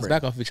collaborate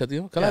back off of each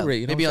other,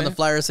 collaborate. Yeah. Maybe on the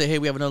flyer say, hey,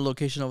 we have another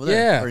location over there.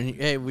 Yeah. Or,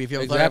 hey, we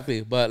have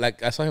exactly. But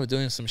like I saw him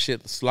doing some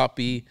shit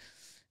sloppy,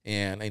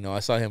 and I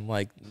saw him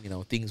like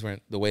things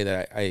weren't the way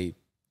that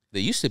they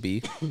used to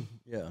be.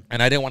 Yeah.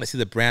 And I didn't want to see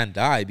the brand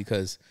die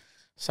because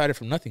started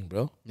from nothing,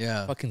 bro.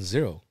 Yeah. Fucking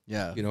zero.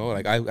 Yeah.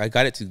 Like I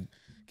got it to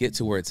get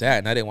to where it's at,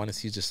 and I didn't want to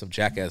see just some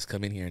jackass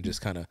come in here and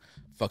just kind of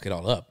fuck it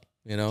all up,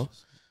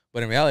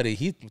 But in reality,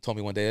 he told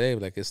me one day, hey,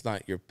 like it's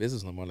not your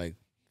business no more. Like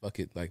fuck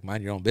it, like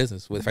mind your own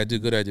business. If I do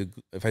good, I do.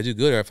 If I do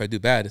good or if I do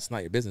bad, it's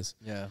not your business.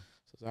 Yeah.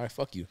 So all right,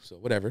 fuck you. So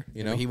whatever,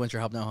 He wants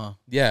your help now, huh?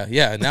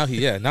 Yeah.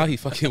 Now he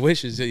fucking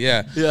wishes.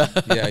 Yeah.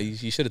 Yeah.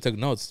 You should have took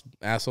notes,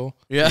 asshole.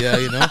 Yeah.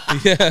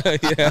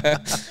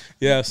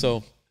 Yeah.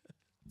 So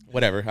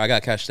whatever. I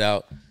got cashed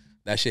out.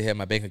 That shit hit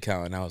my bank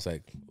account, and I was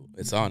like,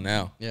 it's on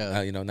now.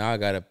 Yeah. Now I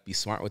gotta be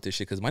smart with this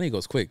shit because money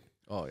goes quick.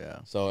 Oh yeah.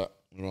 So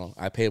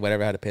I paid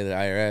whatever I had to pay the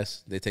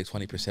IRS. They take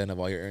 20% of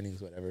all your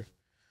earnings, whatever.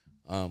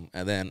 And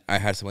then I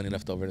had some money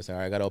left over to say, all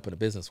right, I gotta open a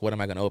business. What am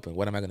I gonna open?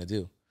 What am I gonna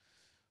do?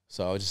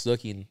 So I was just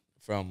looking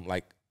from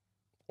like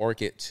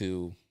Orchid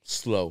to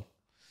Slow,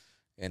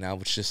 and I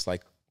was just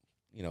like,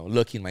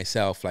 looking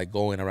myself, like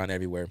going around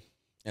everywhere.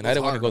 And I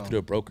didn't want to go through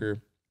a broker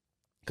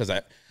because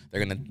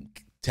they're gonna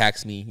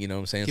tax me. You know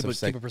what I'm saying?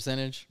 Keep a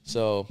percentage.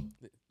 So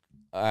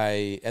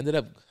I ended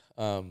up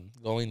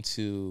going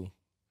to.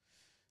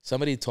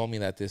 Somebody told me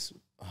that this.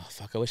 Oh,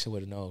 fuck! I wish I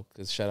would have known.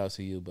 Because shout out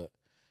to you, but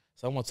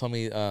someone told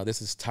me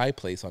this is Thai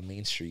place on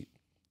Main Street.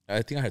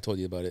 I think I had told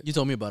you about it. You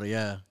told me about it,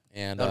 yeah.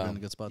 And that would have been a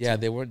good spot. Yeah,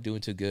 too. they weren't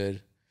doing too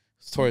good.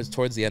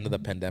 Towards the end of the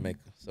pandemic,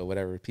 so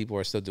whatever. People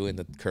are still doing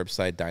the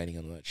curbside dining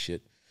and all that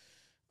shit.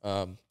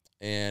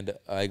 And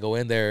I go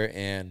in there,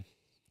 and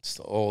it's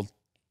the old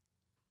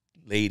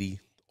lady,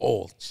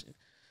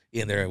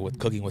 in there with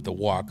cooking with the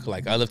wok.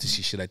 Like I love to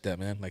see shit like that,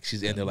 man. Like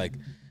she's in there like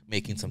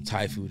making some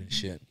Thai food and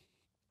shit.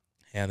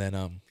 And then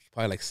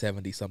probably like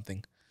 70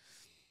 something.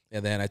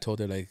 And then I told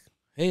her like,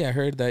 hey, I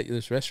heard that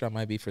this restaurant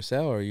might be for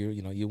sale, or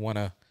you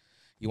wanna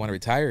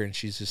retire? And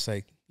she's just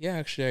like, yeah,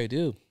 actually I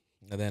do.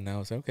 And then I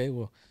was like, okay,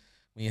 well,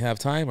 when you have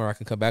time, or I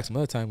can come back some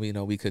other time,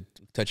 we could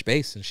touch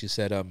base. And she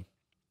said, come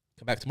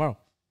back tomorrow.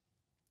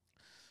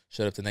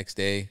 Showed up the next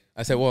day.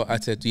 I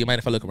said, do you mind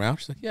if I look around?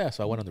 She's like, yeah.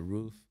 So I went on the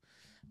roof.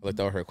 I looked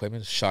at all her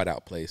equipment. Shot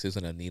out place. It was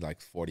gonna need like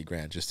 40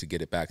 grand just to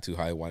get it back to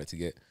how I wanted to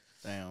get.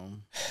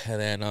 Damn.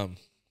 And then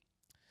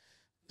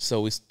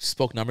so we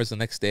spoke numbers the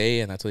next day,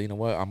 and I told her, you know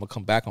what, I'm gonna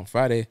come back on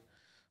Friday.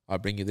 I'll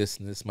bring you this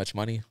and this much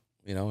money,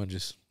 and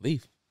just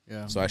leave.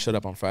 Yeah. So I showed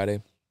up on Friday.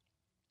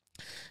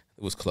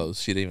 It was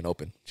closed. She didn't even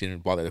open. She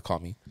didn't bother to call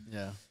me.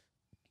 Yeah.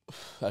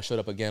 I showed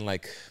up again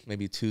like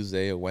maybe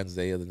Tuesday or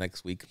Wednesday of the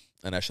next week,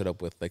 and I showed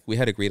up with like we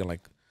had agreed on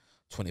like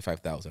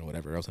 25,000 or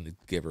whatever I was gonna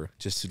give her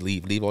just to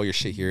leave all your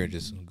shit here and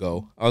just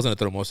go. I was gonna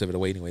throw most of it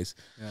away anyways.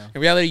 Yeah.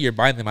 In reality, you're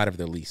buying them out of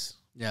their lease.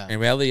 Yeah. In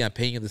reality, I'm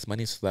paying you this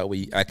money so that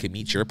way I can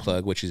meet your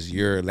plug, which is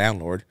your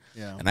landlord,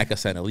 Yeah. and I can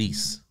sign a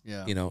lease.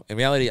 Yeah. In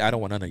reality, I don't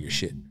want none of your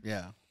shit.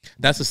 Yeah.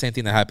 That's the same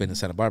thing that happened in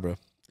Santa Barbara.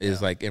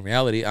 Is Yeah. like in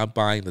reality, I'm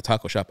buying the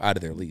taco shop out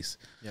of their lease.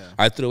 Yeah.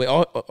 I threw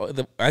away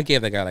I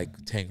gave that guy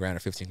like 10 grand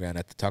or 15 grand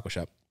at the taco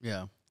shop.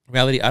 Yeah. In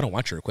reality, I don't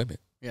want your equipment.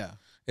 Yeah.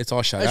 It's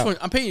all shut out.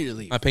 I'm paying you to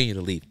leave. I'm paying you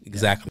to leave.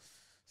 Exactly.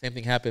 Same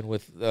thing happened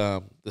with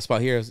the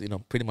spot here.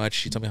 Pretty much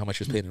she told me how much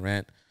she was paying in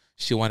rent.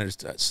 She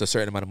wanted a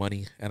certain amount of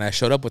money, and I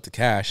showed up with the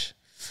cash.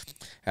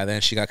 And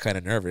then she got kind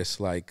of nervous,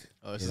 like,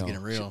 oh, this is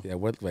getting real.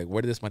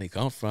 Where did this money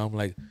come from?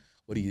 Like,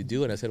 what do you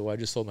do? And I said, well, I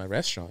just sold my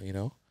restaurant,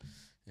 And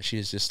she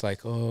was just like,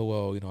 oh,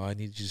 well, I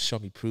need you to show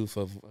me proof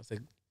of. I was like,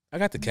 I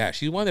got the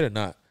cash. You want it or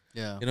not?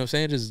 Yeah. You know what I'm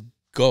saying? Just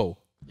go.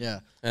 Yeah.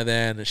 And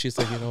then she's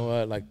like, you know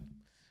what? Like,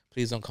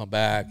 please don't come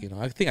back.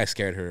 I think I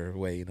scared her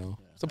away.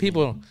 Some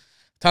people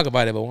talk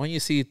about it, but when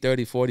you see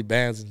 30, 40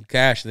 bands in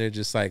cash, they're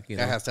just like, you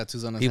know, has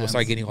tattoos on his people hands.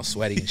 start getting all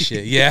sweaty and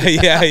shit.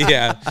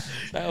 Yeah.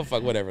 Oh,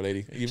 fuck, whatever,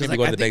 lady. You made me like,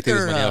 go to I the bank, think take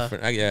this money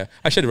they're, out. For,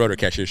 I should have wrote her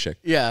cashier's check.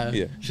 Yeah.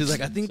 She's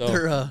like, I think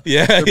they're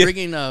they're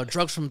bringing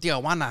drugs from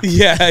Tijuana.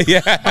 Yeah.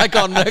 Like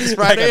on next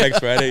Friday. Next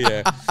Friday,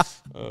 yeah.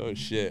 Oh,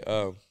 shit.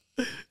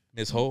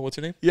 Miss Ho, what's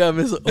her name? Yeah,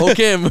 Miss Ho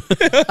Kim.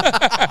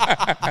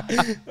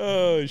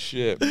 Oh,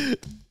 shit.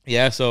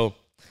 Yeah, so,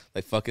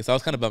 like, fuck it. So I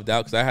was kind of bummed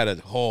out because I had a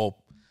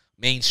whole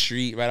main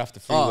street right off the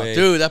freeway. Oh,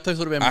 dude, that place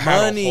would have been money.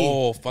 I had a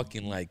whole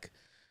fucking, like,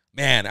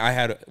 man, I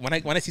had, when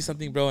I see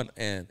something, bro,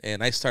 and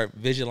I start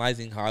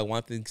visualizing how I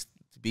want things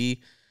to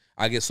be,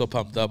 I get so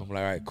pumped up. I'm like,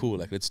 all right, cool,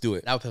 like, let's do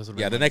it. That place would have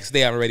been the money. next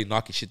day I'm already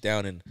knocking shit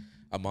down and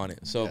I'm on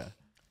it. So,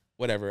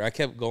 whatever. I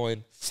kept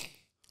going.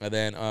 And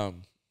then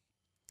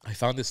I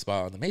found this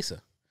spot on the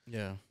Mesa.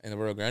 Yeah. In the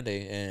Rio Grande,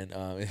 and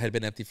it had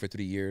been empty for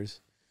 3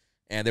 years.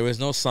 And there was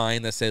no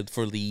sign that said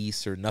for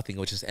lease or nothing. It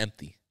was just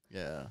empty.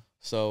 Yeah.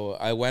 So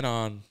I went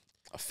on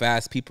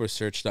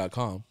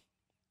fastpeoplesearch.com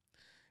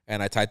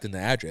and I typed in the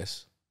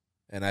address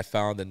and I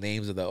found the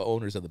names of the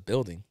owners of the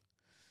building.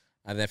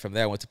 And then from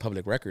there I went to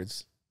public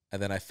records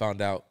and then I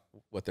found out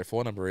what their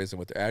phone number is and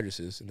what their address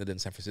is, and they did in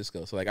San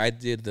Francisco. So like I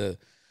did the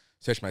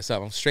search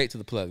myself. I'm straight to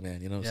the plug,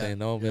 man. You know what I'm saying?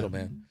 No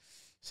middleman.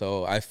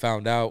 So I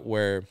found out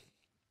where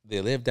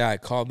they lived at. I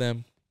called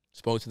them,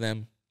 spoke to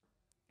them,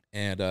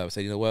 and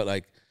said, you know what,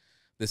 like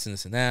this and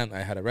this and that.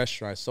 I had a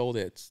restaurant. I sold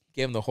it.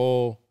 Gave them the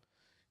whole,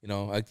 you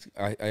know,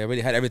 I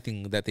already had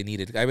everything that they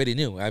needed. I already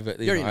knew.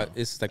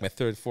 It's like my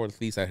third,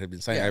 fourth lease I had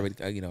been signing.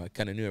 I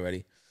kind of knew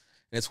already.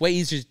 And it's way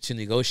easier to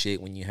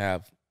negotiate when you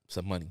have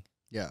some money.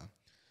 Yeah.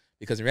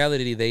 Because in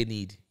reality, they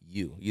need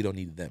you. You don't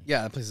need them.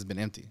 Yeah, that place has been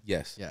empty.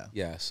 Yes.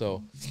 Yeah.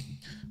 So,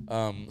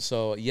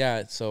 so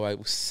I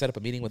set up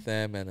a meeting with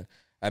them, and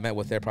I met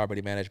with their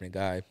property management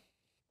guy.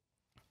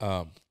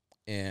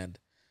 And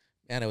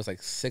man, it was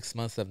like 6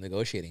 months of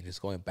negotiating,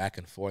 just going back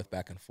and forth.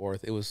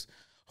 It was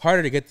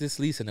harder to get this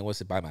lease than it was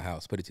to buy my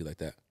house. Put it to you like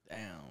that.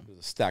 Damn. It was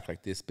a stack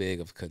like this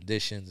big of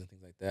conditions and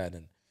things like that.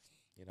 And,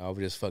 you know, I would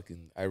just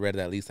I read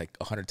that lease like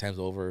 100 times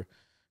over.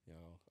 You know,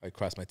 I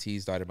crossed my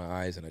T's, dotted my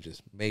I's, and I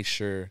just made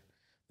sure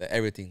that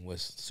everything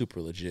was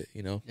super legit,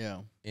 you know?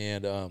 Yeah.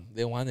 And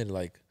they wanted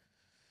like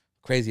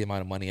a crazy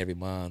amount of money every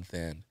month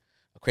and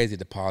a crazy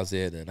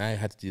deposit. And I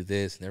had to do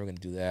this and they were going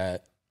to do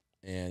that.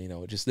 And, you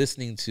know, just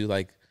listening to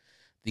like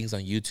things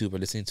on YouTube or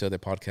listening to other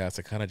podcasts,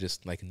 I kind of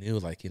just like knew,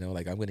 like, you know,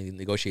 like I'm going to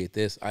negotiate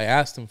this. I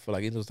asked him for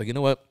like, it was like, you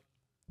know what?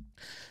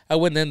 I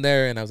went in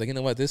there and I was like, you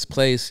know what? This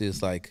place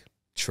is like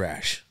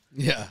trash.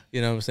 Yeah.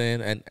 You know what I'm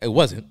saying? And it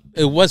wasn't.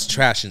 It was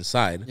trash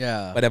inside.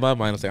 Yeah. But in my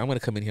mind, I was like, I'm going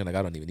to come in here like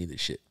I don't even need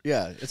this shit.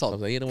 Yeah. It's all. I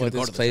was like, you know what?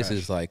 This place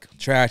is like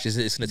trash. It's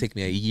going to take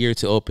me a year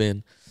to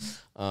open.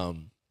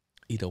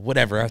 You know,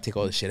 whatever. I'll take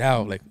all this shit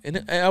out. Like,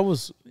 and I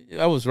was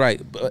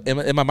right. But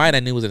in my mind, I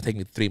knew it was going to take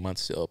me 3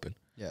 months to open.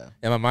 Yeah.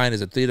 In my mind,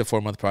 it's a 3 to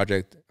 4 month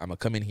project. I'm going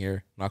to come in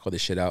here, knock all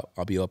this shit out.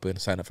 I'll be open,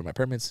 sign up for my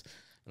permits,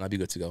 and I'll be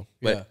good to go.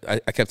 But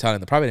I kept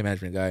telling the property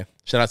management guy,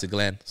 shout out to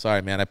Glenn.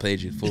 Sorry, man, I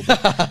played you. Fool.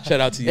 Shout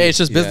out to you. Hey, it's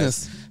just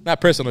business. Not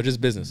personal,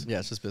 just business. Yeah,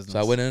 it's just business. So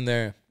I went in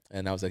there,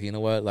 and I was like, you know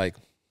what? Like,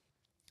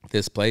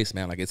 this place,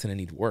 man, like, it's going to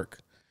need work.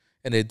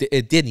 And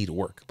it did need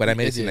work, but I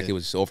made it seem like it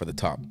was just over the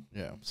top.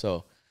 Yeah.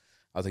 So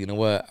I was like, you know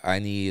what? I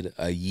need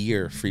a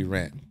year free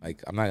rent.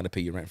 Like, I'm not going to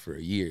pay you rent for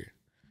a year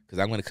because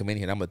I'm going to come in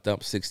here and I'm going to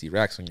dump 60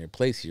 racks on your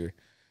place here.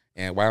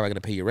 And why am I going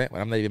to pay you rent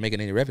when I'm not even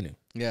making any revenue?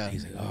 Yeah. And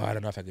he's like, oh, I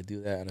don't know if I could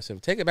do that. And I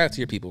said, take it back to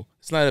your people.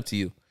 It's not up to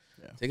you.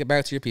 Yeah. Take it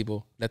back to your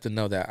people. Let them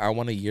know that I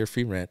want a year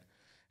free rent.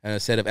 And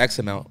instead of X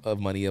amount of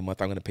money a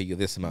month, I'm going to pay you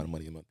this amount of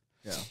money a month.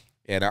 Yeah.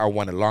 And I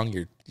want a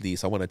long-year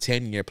lease. I want a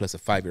 10-year plus a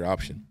 5-year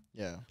option.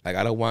 Yeah. Like,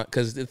 I don't want,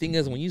 because the thing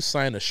is, when you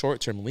sign a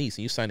short-term lease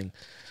and you're signing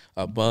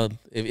a month,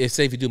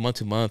 say if you do month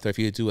to month or if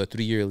you do a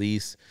 3-year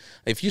lease,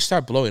 if you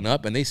start blowing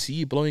up and they see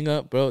you blowing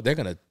up, bro, they're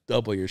going to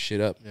double your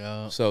shit up.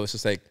 Yeah. So it's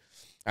just like,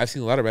 I've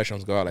seen a lot of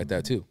restaurants go out like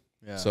that too.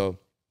 Yeah. So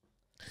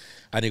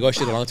I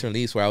negotiated a long-term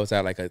lease where I was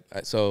at like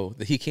so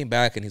he came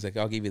back and he's like,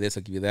 I'll give you this,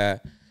 I'll give you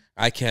that.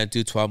 I can't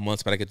do 12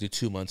 months, but I could do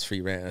 2 months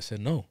free rent. And I said,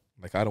 no,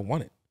 like, I don't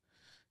want it.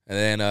 And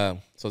then, so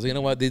I was like, you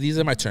know what? These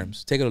are my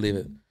terms. Take it or leave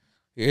it.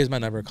 Here's my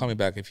number. Call me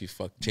back if you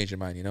change your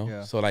mind, you know?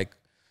 Yeah. So like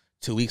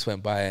 2 weeks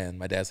went by and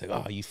my dad's like,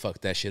 oh, you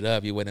fucked that shit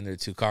up. You went in there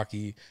too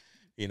cocky.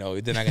 You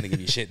know, they're not going to give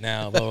you shit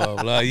now, blah,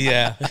 blah, blah.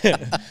 Yeah.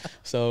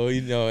 So,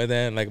 you know, and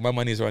then like my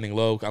money's running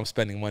low. I'm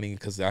spending money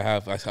because I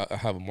have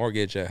a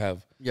mortgage. I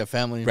have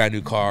family, brand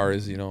new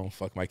cars, you know,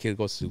 fuck, my kid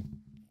goes to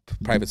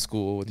private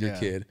school with your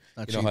kid.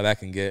 You know how that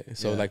can get.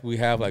 So like we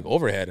have like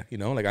overhead, you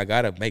know, like I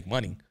got to make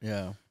money.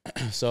 Yeah.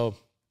 So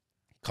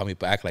call me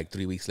back like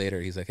 3 weeks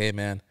later. He's like, hey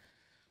man,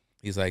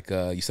 he's like,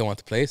 you still want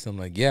the place? I'm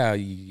like, yeah,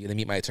 you gonna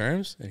meet my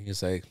terms? And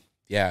he's like,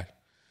 yeah.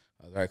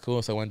 I was all right,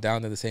 cool. So I went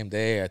down there the same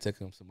day. I took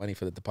him some money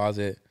for the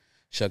deposit,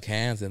 shook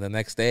hands, and the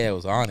next day I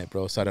was on it,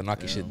 bro. Started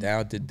knocking shit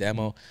down, did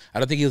demo.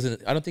 I don't think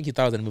he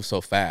thought I was gonna move so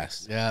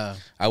fast. Yeah.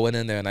 I went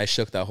in there and I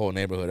shook that whole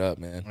neighborhood up,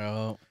 man.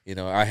 Oh. You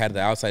know, I had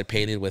the outside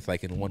painted with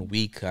like in 1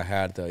 week. I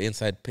had the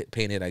inside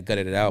painted. I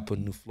gutted it out, put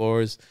new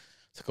floors.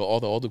 took all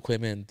the old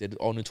equipment, did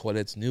all new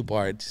toilets, new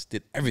bar, just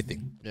did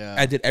everything. Yeah.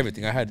 I did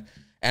everything. I had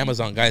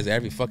Amazon guys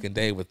every fucking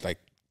day with like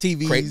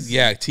TVs.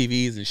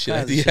 TVs and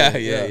shit.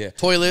 Yeah.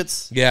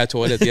 Toilets. Yeah,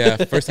 toilets. Yeah.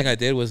 First thing I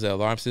did was the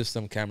alarm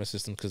system, camera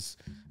system, because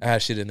I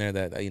had shit in there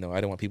that, I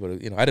didn't want people to,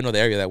 I didn't know the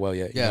area that well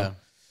yet. Yeah. You know?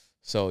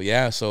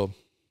 So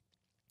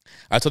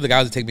I told the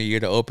guys to take me a year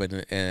to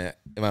open, and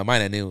in my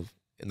mind I knew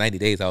in 90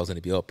 days I was going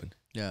to be open.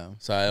 Yeah.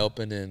 So I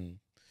opened in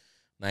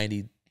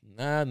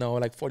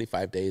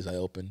 45 days I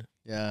opened.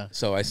 Yeah.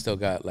 So I still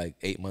got like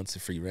 8 months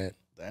of free rent.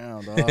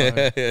 Damn, dog.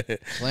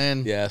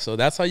 Plan. Yeah, so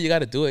that's how you got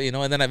to do it,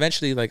 and then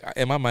eventually, like,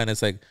 in my mind,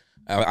 it's like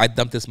I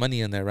dumped this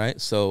money in there,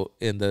 right? So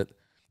in the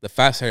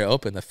faster I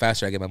open, the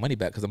faster I get my money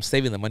back, because I'm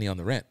saving the money on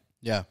the rent.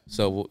 Yeah.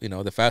 So,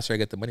 the faster I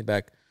get the money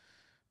back,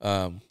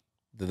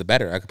 the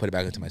better I can put it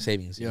back into my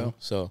savings. You know?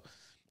 So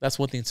that's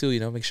one thing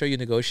too. Make sure you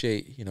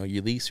negotiate,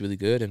 your lease really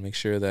good, and make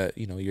sure that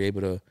you're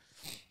able to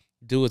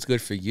do what's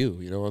good for you.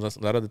 A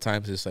lot of the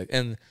times it's like,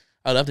 and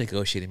I love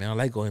negotiating, man. I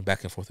like going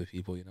back and forth with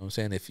people. You know what I'm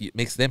saying? If it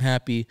makes them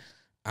happy,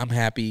 I'm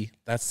happy.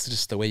 That's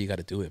just the way you got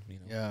to do it.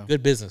 Yeah.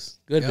 Good business.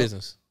 Good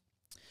business.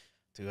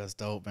 Dude, that's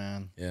dope,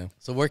 man. Yeah.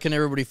 So where can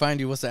everybody find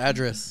you? What's the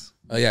address?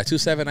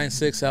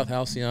 2796 South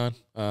Halcyon.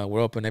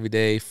 We're open every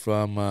day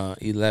from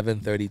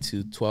 11:30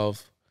 to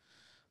 12.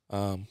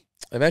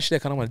 Eventually, I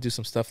kind of want to do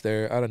some stuff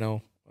there. I don't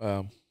know.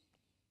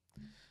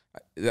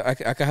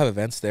 I could have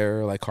events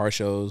there, like car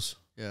shows.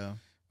 Yeah.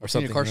 Or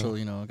something. Car show,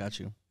 I got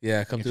you.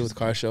 Yeah, come through with the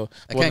car show.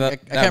 I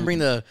can't bring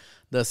the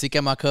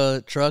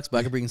Sikamaka trucks, but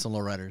I can bring some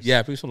lowriders.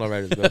 Yeah, bring some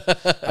lowriders,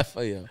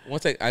 bro.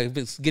 Once I've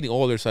been getting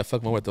older, so I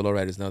fuck more with the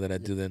lowriders now than I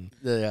do than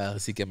the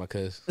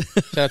Sikamaka.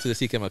 Shout out to the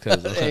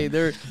Sikamaka.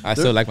 Hey, I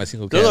still like my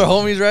single cab. They're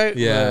homies, right?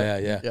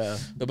 Yeah.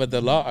 But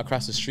the lot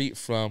across the street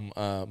from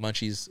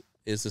Munchies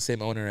is the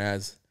same owner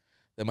as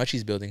the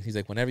Munchies building. He's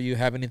like, whenever you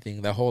have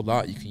anything, that whole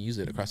lot, you can use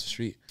it across the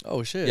street.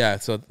 Oh, shit. Yeah,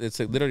 so it's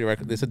literally,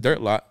 it's a dirt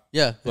lot.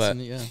 Yeah. But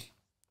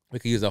we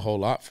could use a whole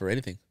lot for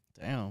anything.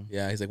 Damn.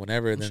 Yeah, he's like,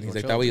 whenever. And then he's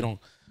like, that way you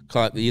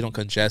don't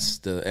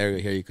congest the area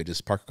here. You could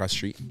just park across the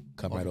street,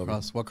 come right over.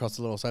 Walk across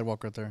the little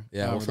sidewalk right there.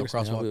 Yeah, we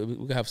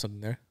could have something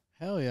there.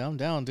 Hell yeah, I'm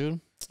down, dude.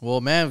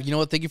 Well, man, you know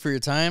what? Thank you for your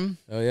time.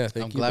 Oh yeah,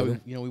 thank you. I'm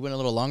glad we went a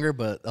little longer,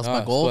 but that's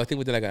my goal. Cool. I think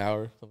we did like an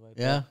hour. Something like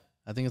that.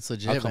 I think it's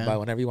legit. I'll come by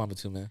whenever you want me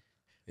to, man.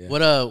 Yeah.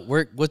 What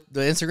the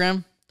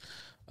Instagram?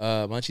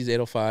 Munchies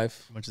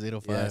 805. Munchies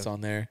 805. Yeah, it's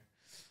on there.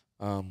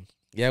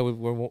 We're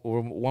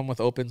 1 month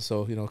open,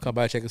 so come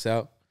by, check us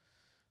out.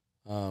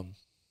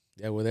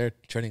 We're there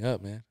turning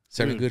up, man.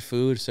 Serving good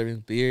food,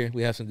 serving beer.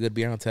 We have some good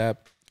beer on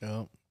tap.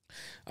 Oh.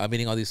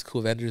 Meeting all these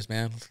cool vendors,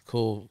 man.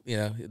 Cool,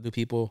 new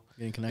people.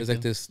 Getting connected. There's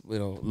like this,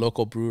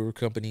 local brewer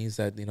companies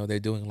that they're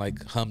doing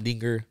like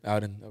Humdinger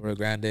out in Rio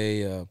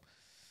Grande.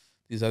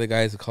 These other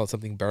guys are called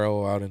something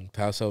Barrel out in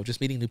Paso.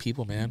 Just meeting new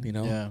people, man.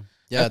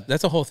 Yeah,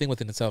 that's a whole thing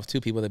within itself too.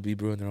 People that be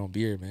brewing their own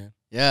beer, man.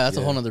 Yeah, that's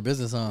a whole nother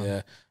business, huh?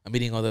 Yeah, I'm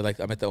meeting I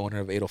met the owner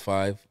of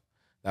 805.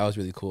 That was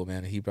really cool,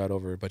 man. He brought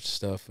over a bunch of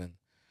stuff, and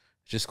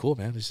it's just cool,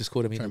 man. It's just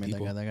cool to meet new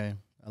people. That guy.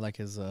 I like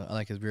his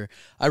beer.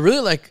 I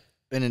really like,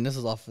 and then this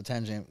is off a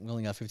tangent. We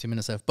only got 15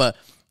 minutes left, but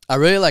I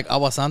really like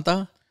Agua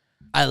Santa.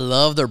 I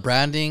love their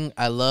branding.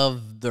 I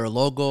love their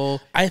logo.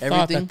 I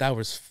thought that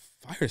was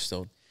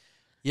Firestone.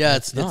 Yeah,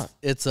 it's not.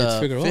 It's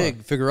Figueroa.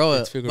 Figueroa.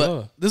 It's Figueroa.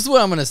 But this is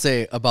what I'm gonna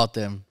say about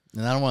them,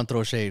 and I don't want to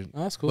throw shade.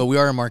 Oh, that's cool. But we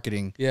are in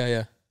marketing.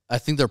 Yeah. I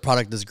think their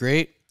product is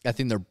great. I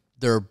think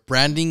their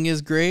branding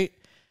is great.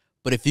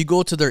 But if you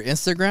go to their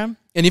Instagram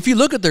and if you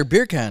look at their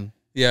beer can,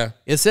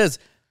 it says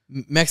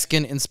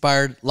Mexican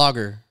inspired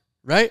lager,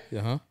 right?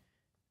 Uh-huh.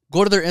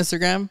 Go to their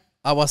Instagram,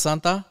 Agua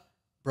Santa,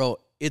 bro.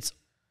 It's,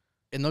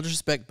 in no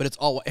disrespect, but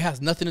it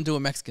has nothing to do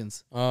with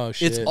Mexicans. Oh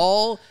shit! It's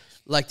all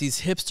like these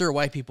hipster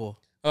white people.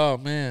 Oh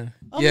man,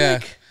 I'm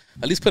like,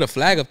 at least put a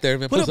flag up there,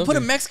 man. Put a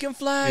Mexican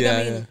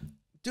flag.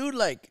 Dude,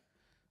 like,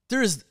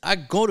 I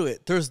go to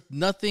it. There's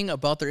nothing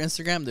about their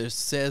Instagram that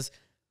says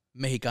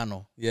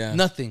Mexicano. Yeah,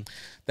 nothing.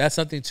 That's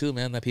something too,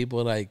 man. That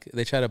people like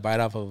they try to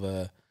bite off of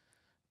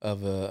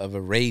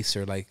a race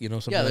or like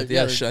something. At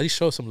least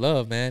show some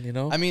love, man.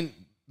 I mean,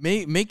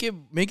 make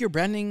your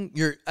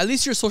branding at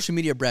least your social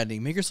media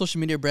branding. Make your social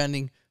media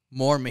branding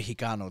more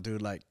Mexicano,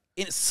 dude. Like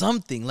it's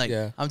something. Like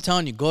I'm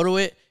telling you, go to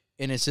it.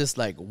 And it's just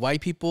like white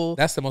people.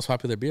 That's the most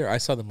popular beer. I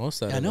saw the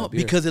most out of it. I know,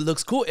 because it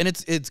looks cool and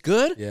it's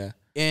good. Yeah.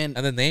 And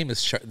the name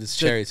is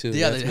cherry too.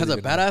 Yeah, it has a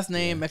badass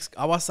name.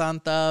 Agua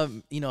Santa.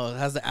 It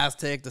has the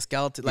Aztec, the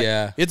skeleton.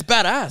 Like, it's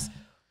badass.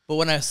 But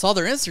when I saw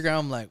their Instagram,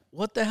 I'm like,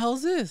 what the hell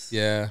is this?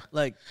 Yeah.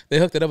 Like they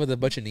hooked it up with a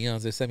bunch of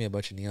neons. They sent me a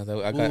bunch of neons.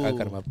 I got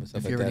them up and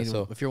stuff like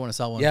that. If you want to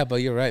sell one. Yeah,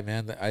 but you're right,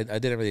 man. I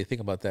didn't really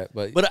think about that.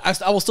 But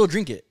I will still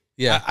drink it.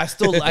 Yeah, I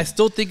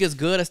still think it's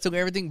good. I still get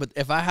everything. But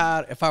if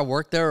I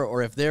worked there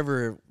or if they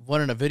ever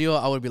wanted a video,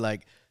 I would be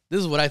like, this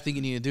is what I think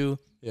you need to do.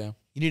 Yeah,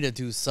 you need to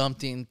do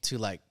something to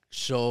like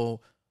show.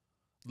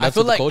 That's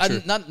I feel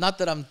like not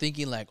that I'm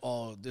thinking like,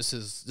 oh, this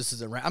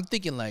is a rant. I'm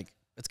thinking like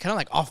it's kind of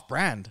like off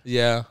brand.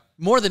 Yeah,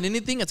 more than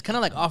anything, it's kind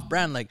of like off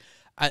brand. Like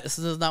this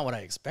is not what I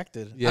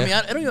expected.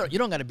 Yeah. I mean, you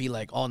don't got to be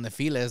like all in the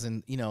files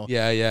and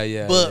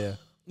Yeah. But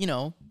you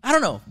know, I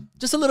don't know,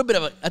 just a little bit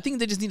of a. I think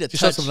they just need a touch.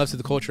 Show some love to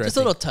the culture. Just a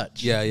little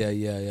touch.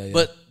 Yeah.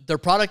 But their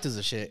product is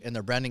a shit, and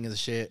their branding is a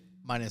shit,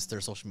 minus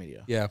their social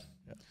media. Yeah.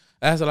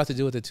 That has a lot to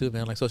do with it too,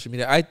 man. Like social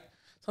media.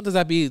 Sometimes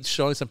I be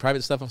showing some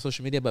private stuff on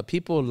social media, but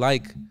people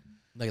like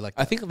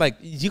I think like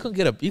you can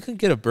get a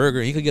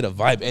burger, you can get a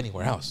vibe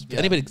anywhere else.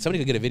 Yeah. Somebody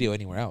could get a video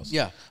anywhere else.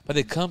 Yeah. But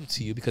they come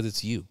to you because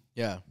it's you.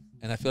 Yeah.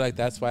 And I feel like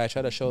that's why I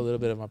try to show a little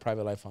bit of my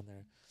private life on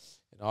there.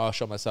 You know, I'll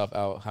show myself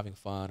out having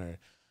fun or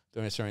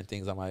doing certain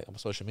things on my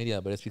social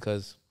media, but it's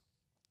because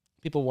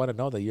people want to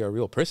know that you're a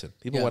real person.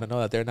 People want to know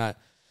that they're not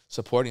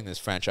supporting this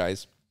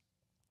franchise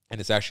and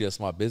it's actually a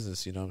small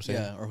business, you know what I'm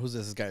saying? Yeah, or who's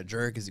this guy, a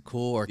jerk? Is he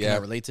cool, or can I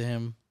relate to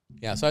him?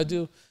 Yeah, so I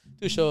do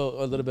show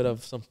a little bit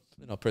of some,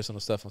 you know, personal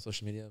stuff on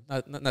social media.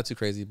 Not too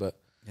crazy, but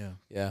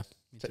yeah.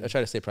 I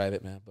try to stay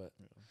private, man. But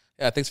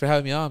yeah, thanks for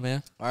having me on,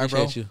 man. All right,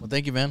 Appreciate bro. you. Well,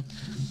 thank you, man.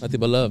 Nothing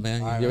but love,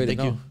 man. All right, you already thank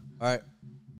know. you. All right.